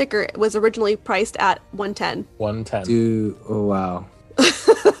off the sticker, it was originally priced at 110. 110. Dude, oh wow.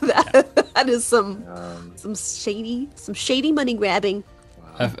 that is some Um, shady money grabbing.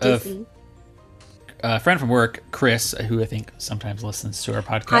 Disney. A friend from work, Chris, who I think sometimes listens to our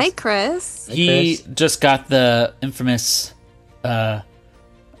podcast. Hi, Chris. He Chris. just got the infamous "Can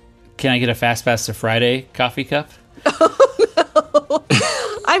I get a Fast Pass to Friday" coffee cup.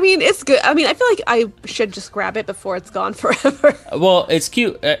 I mean, it's good. I mean, I feel like I should just grab it before it's gone forever. Well, it's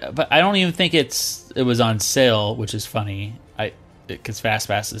cute, but I don't even think it was on sale, which is funny. Because Fast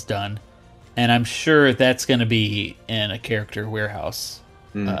Pass is done, and I'm sure that's going to be in a character warehouse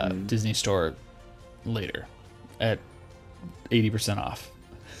Disney Store later at 80% off.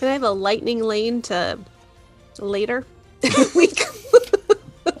 Can I have a lightning lane to later week?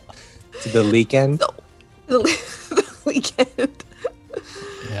 To the weekend. The weekend.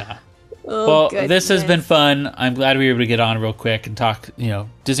 Yeah. Oh, Well, goodness. this has been fun. I'm glad we were able to get on real quick and talk,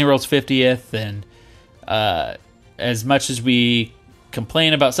 Disney World's 50th. And as much as we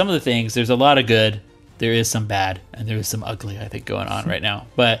complain about some of the things, there's a lot of good. There is some bad, and there is some ugly, I think, going on right now.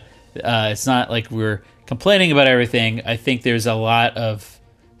 But it's not like we're complaining about everything. I think there's a lot of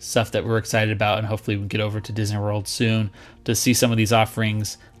stuff that we're excited about, and hopefully we can get over to Disney World soon to see some of these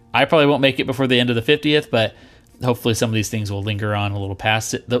offerings. I probably won't make it before the end of the 50th, but hopefully some of these things will linger on a little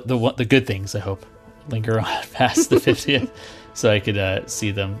past it. The good things, I hope, linger on past the 50th so I could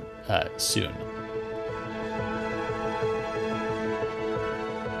see them soon.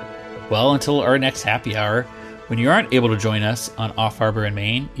 Well, until our next happy hour, when you aren't able to join us on Off Harbor in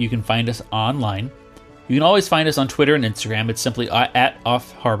Maine, you can find us online. You can always find us on Twitter and Instagram. It's simply at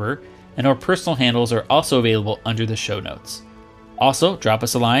Off Harbor, and our personal handles are also available under the show notes. Also, drop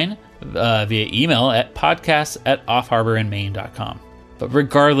us a line via email at podcast@offharborinmaine.com. But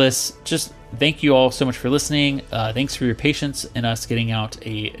regardless, just thank you all so much for listening. Thanks for your patience in us getting out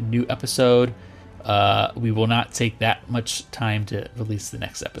a new episode. We will not take that much time to release the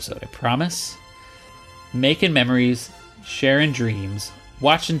next episode, I promise. Making memories, sharing dreams,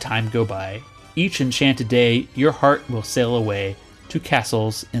 watching time go by. Each enchanted day, your heart will sail away to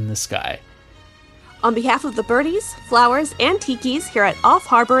castles in the sky. On behalf of the birdies, flowers, and tikis here at Off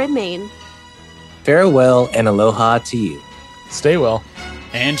Harbor in Maine, Farewell and aloha to you. Stay well.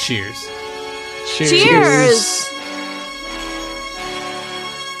 And cheers. cheers!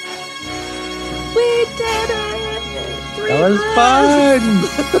 We did it! That was fun.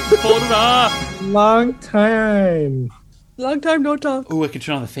 Hold it off. Long time. Long time no talk. Ooh, I can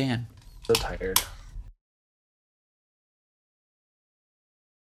turn on the fan. So tired.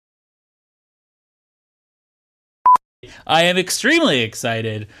 I am extremely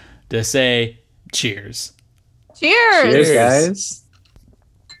excited to say cheers. Cheers! Cheers, guys.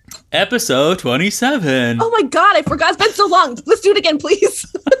 Episode 27. Oh my god, I forgot. It's been so long. Let's do it again, please.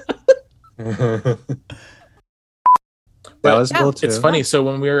 That was cool too. It's funny. So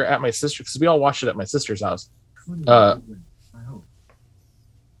when we were at my sister, because we all watched it at my sister's house. What?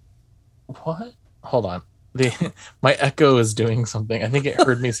 Hold on. My Echo is doing something. I think it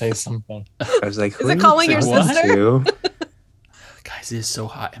heard me say something. I was like, Is it calling your What? sister? Guys, it is so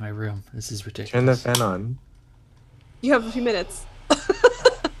hot in my room. This is ridiculous. Turn the fan on. You have a few minutes.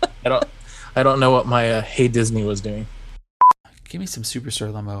 I don't know what my Hey Disney was doing. Give me some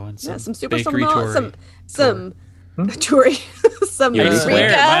Superstore limo and some, Yeah, some super bakery some Tory. some Tory. Some I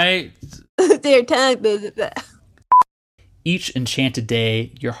swear, paprika. Their tongue. Each enchanted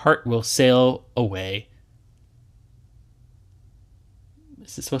day, your heart will sail away.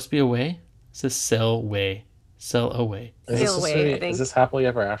 Is it supposed to be away? It says sail away. Sail away. Is Sail away, I think. Is this Happily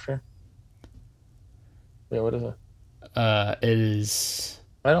Ever After? Yeah, what is it? It is.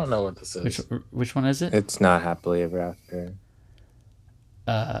 I don't know what this is. Which one is it? It's not Happily Ever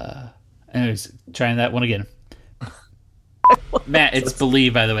After. Anyways, trying that one again. Matt, it's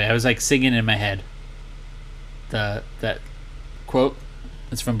Believe, by the way. I was like singing in my head. That quote.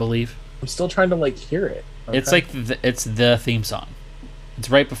 It's from Believe. I'm still trying to hear it. It's like it's the theme song. It's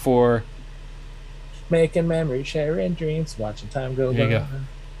right before. Making memories, sharing dreams, watching time go by. There you go.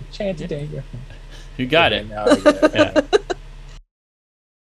 Enchanted day. You got it. Now I get it. Yeah.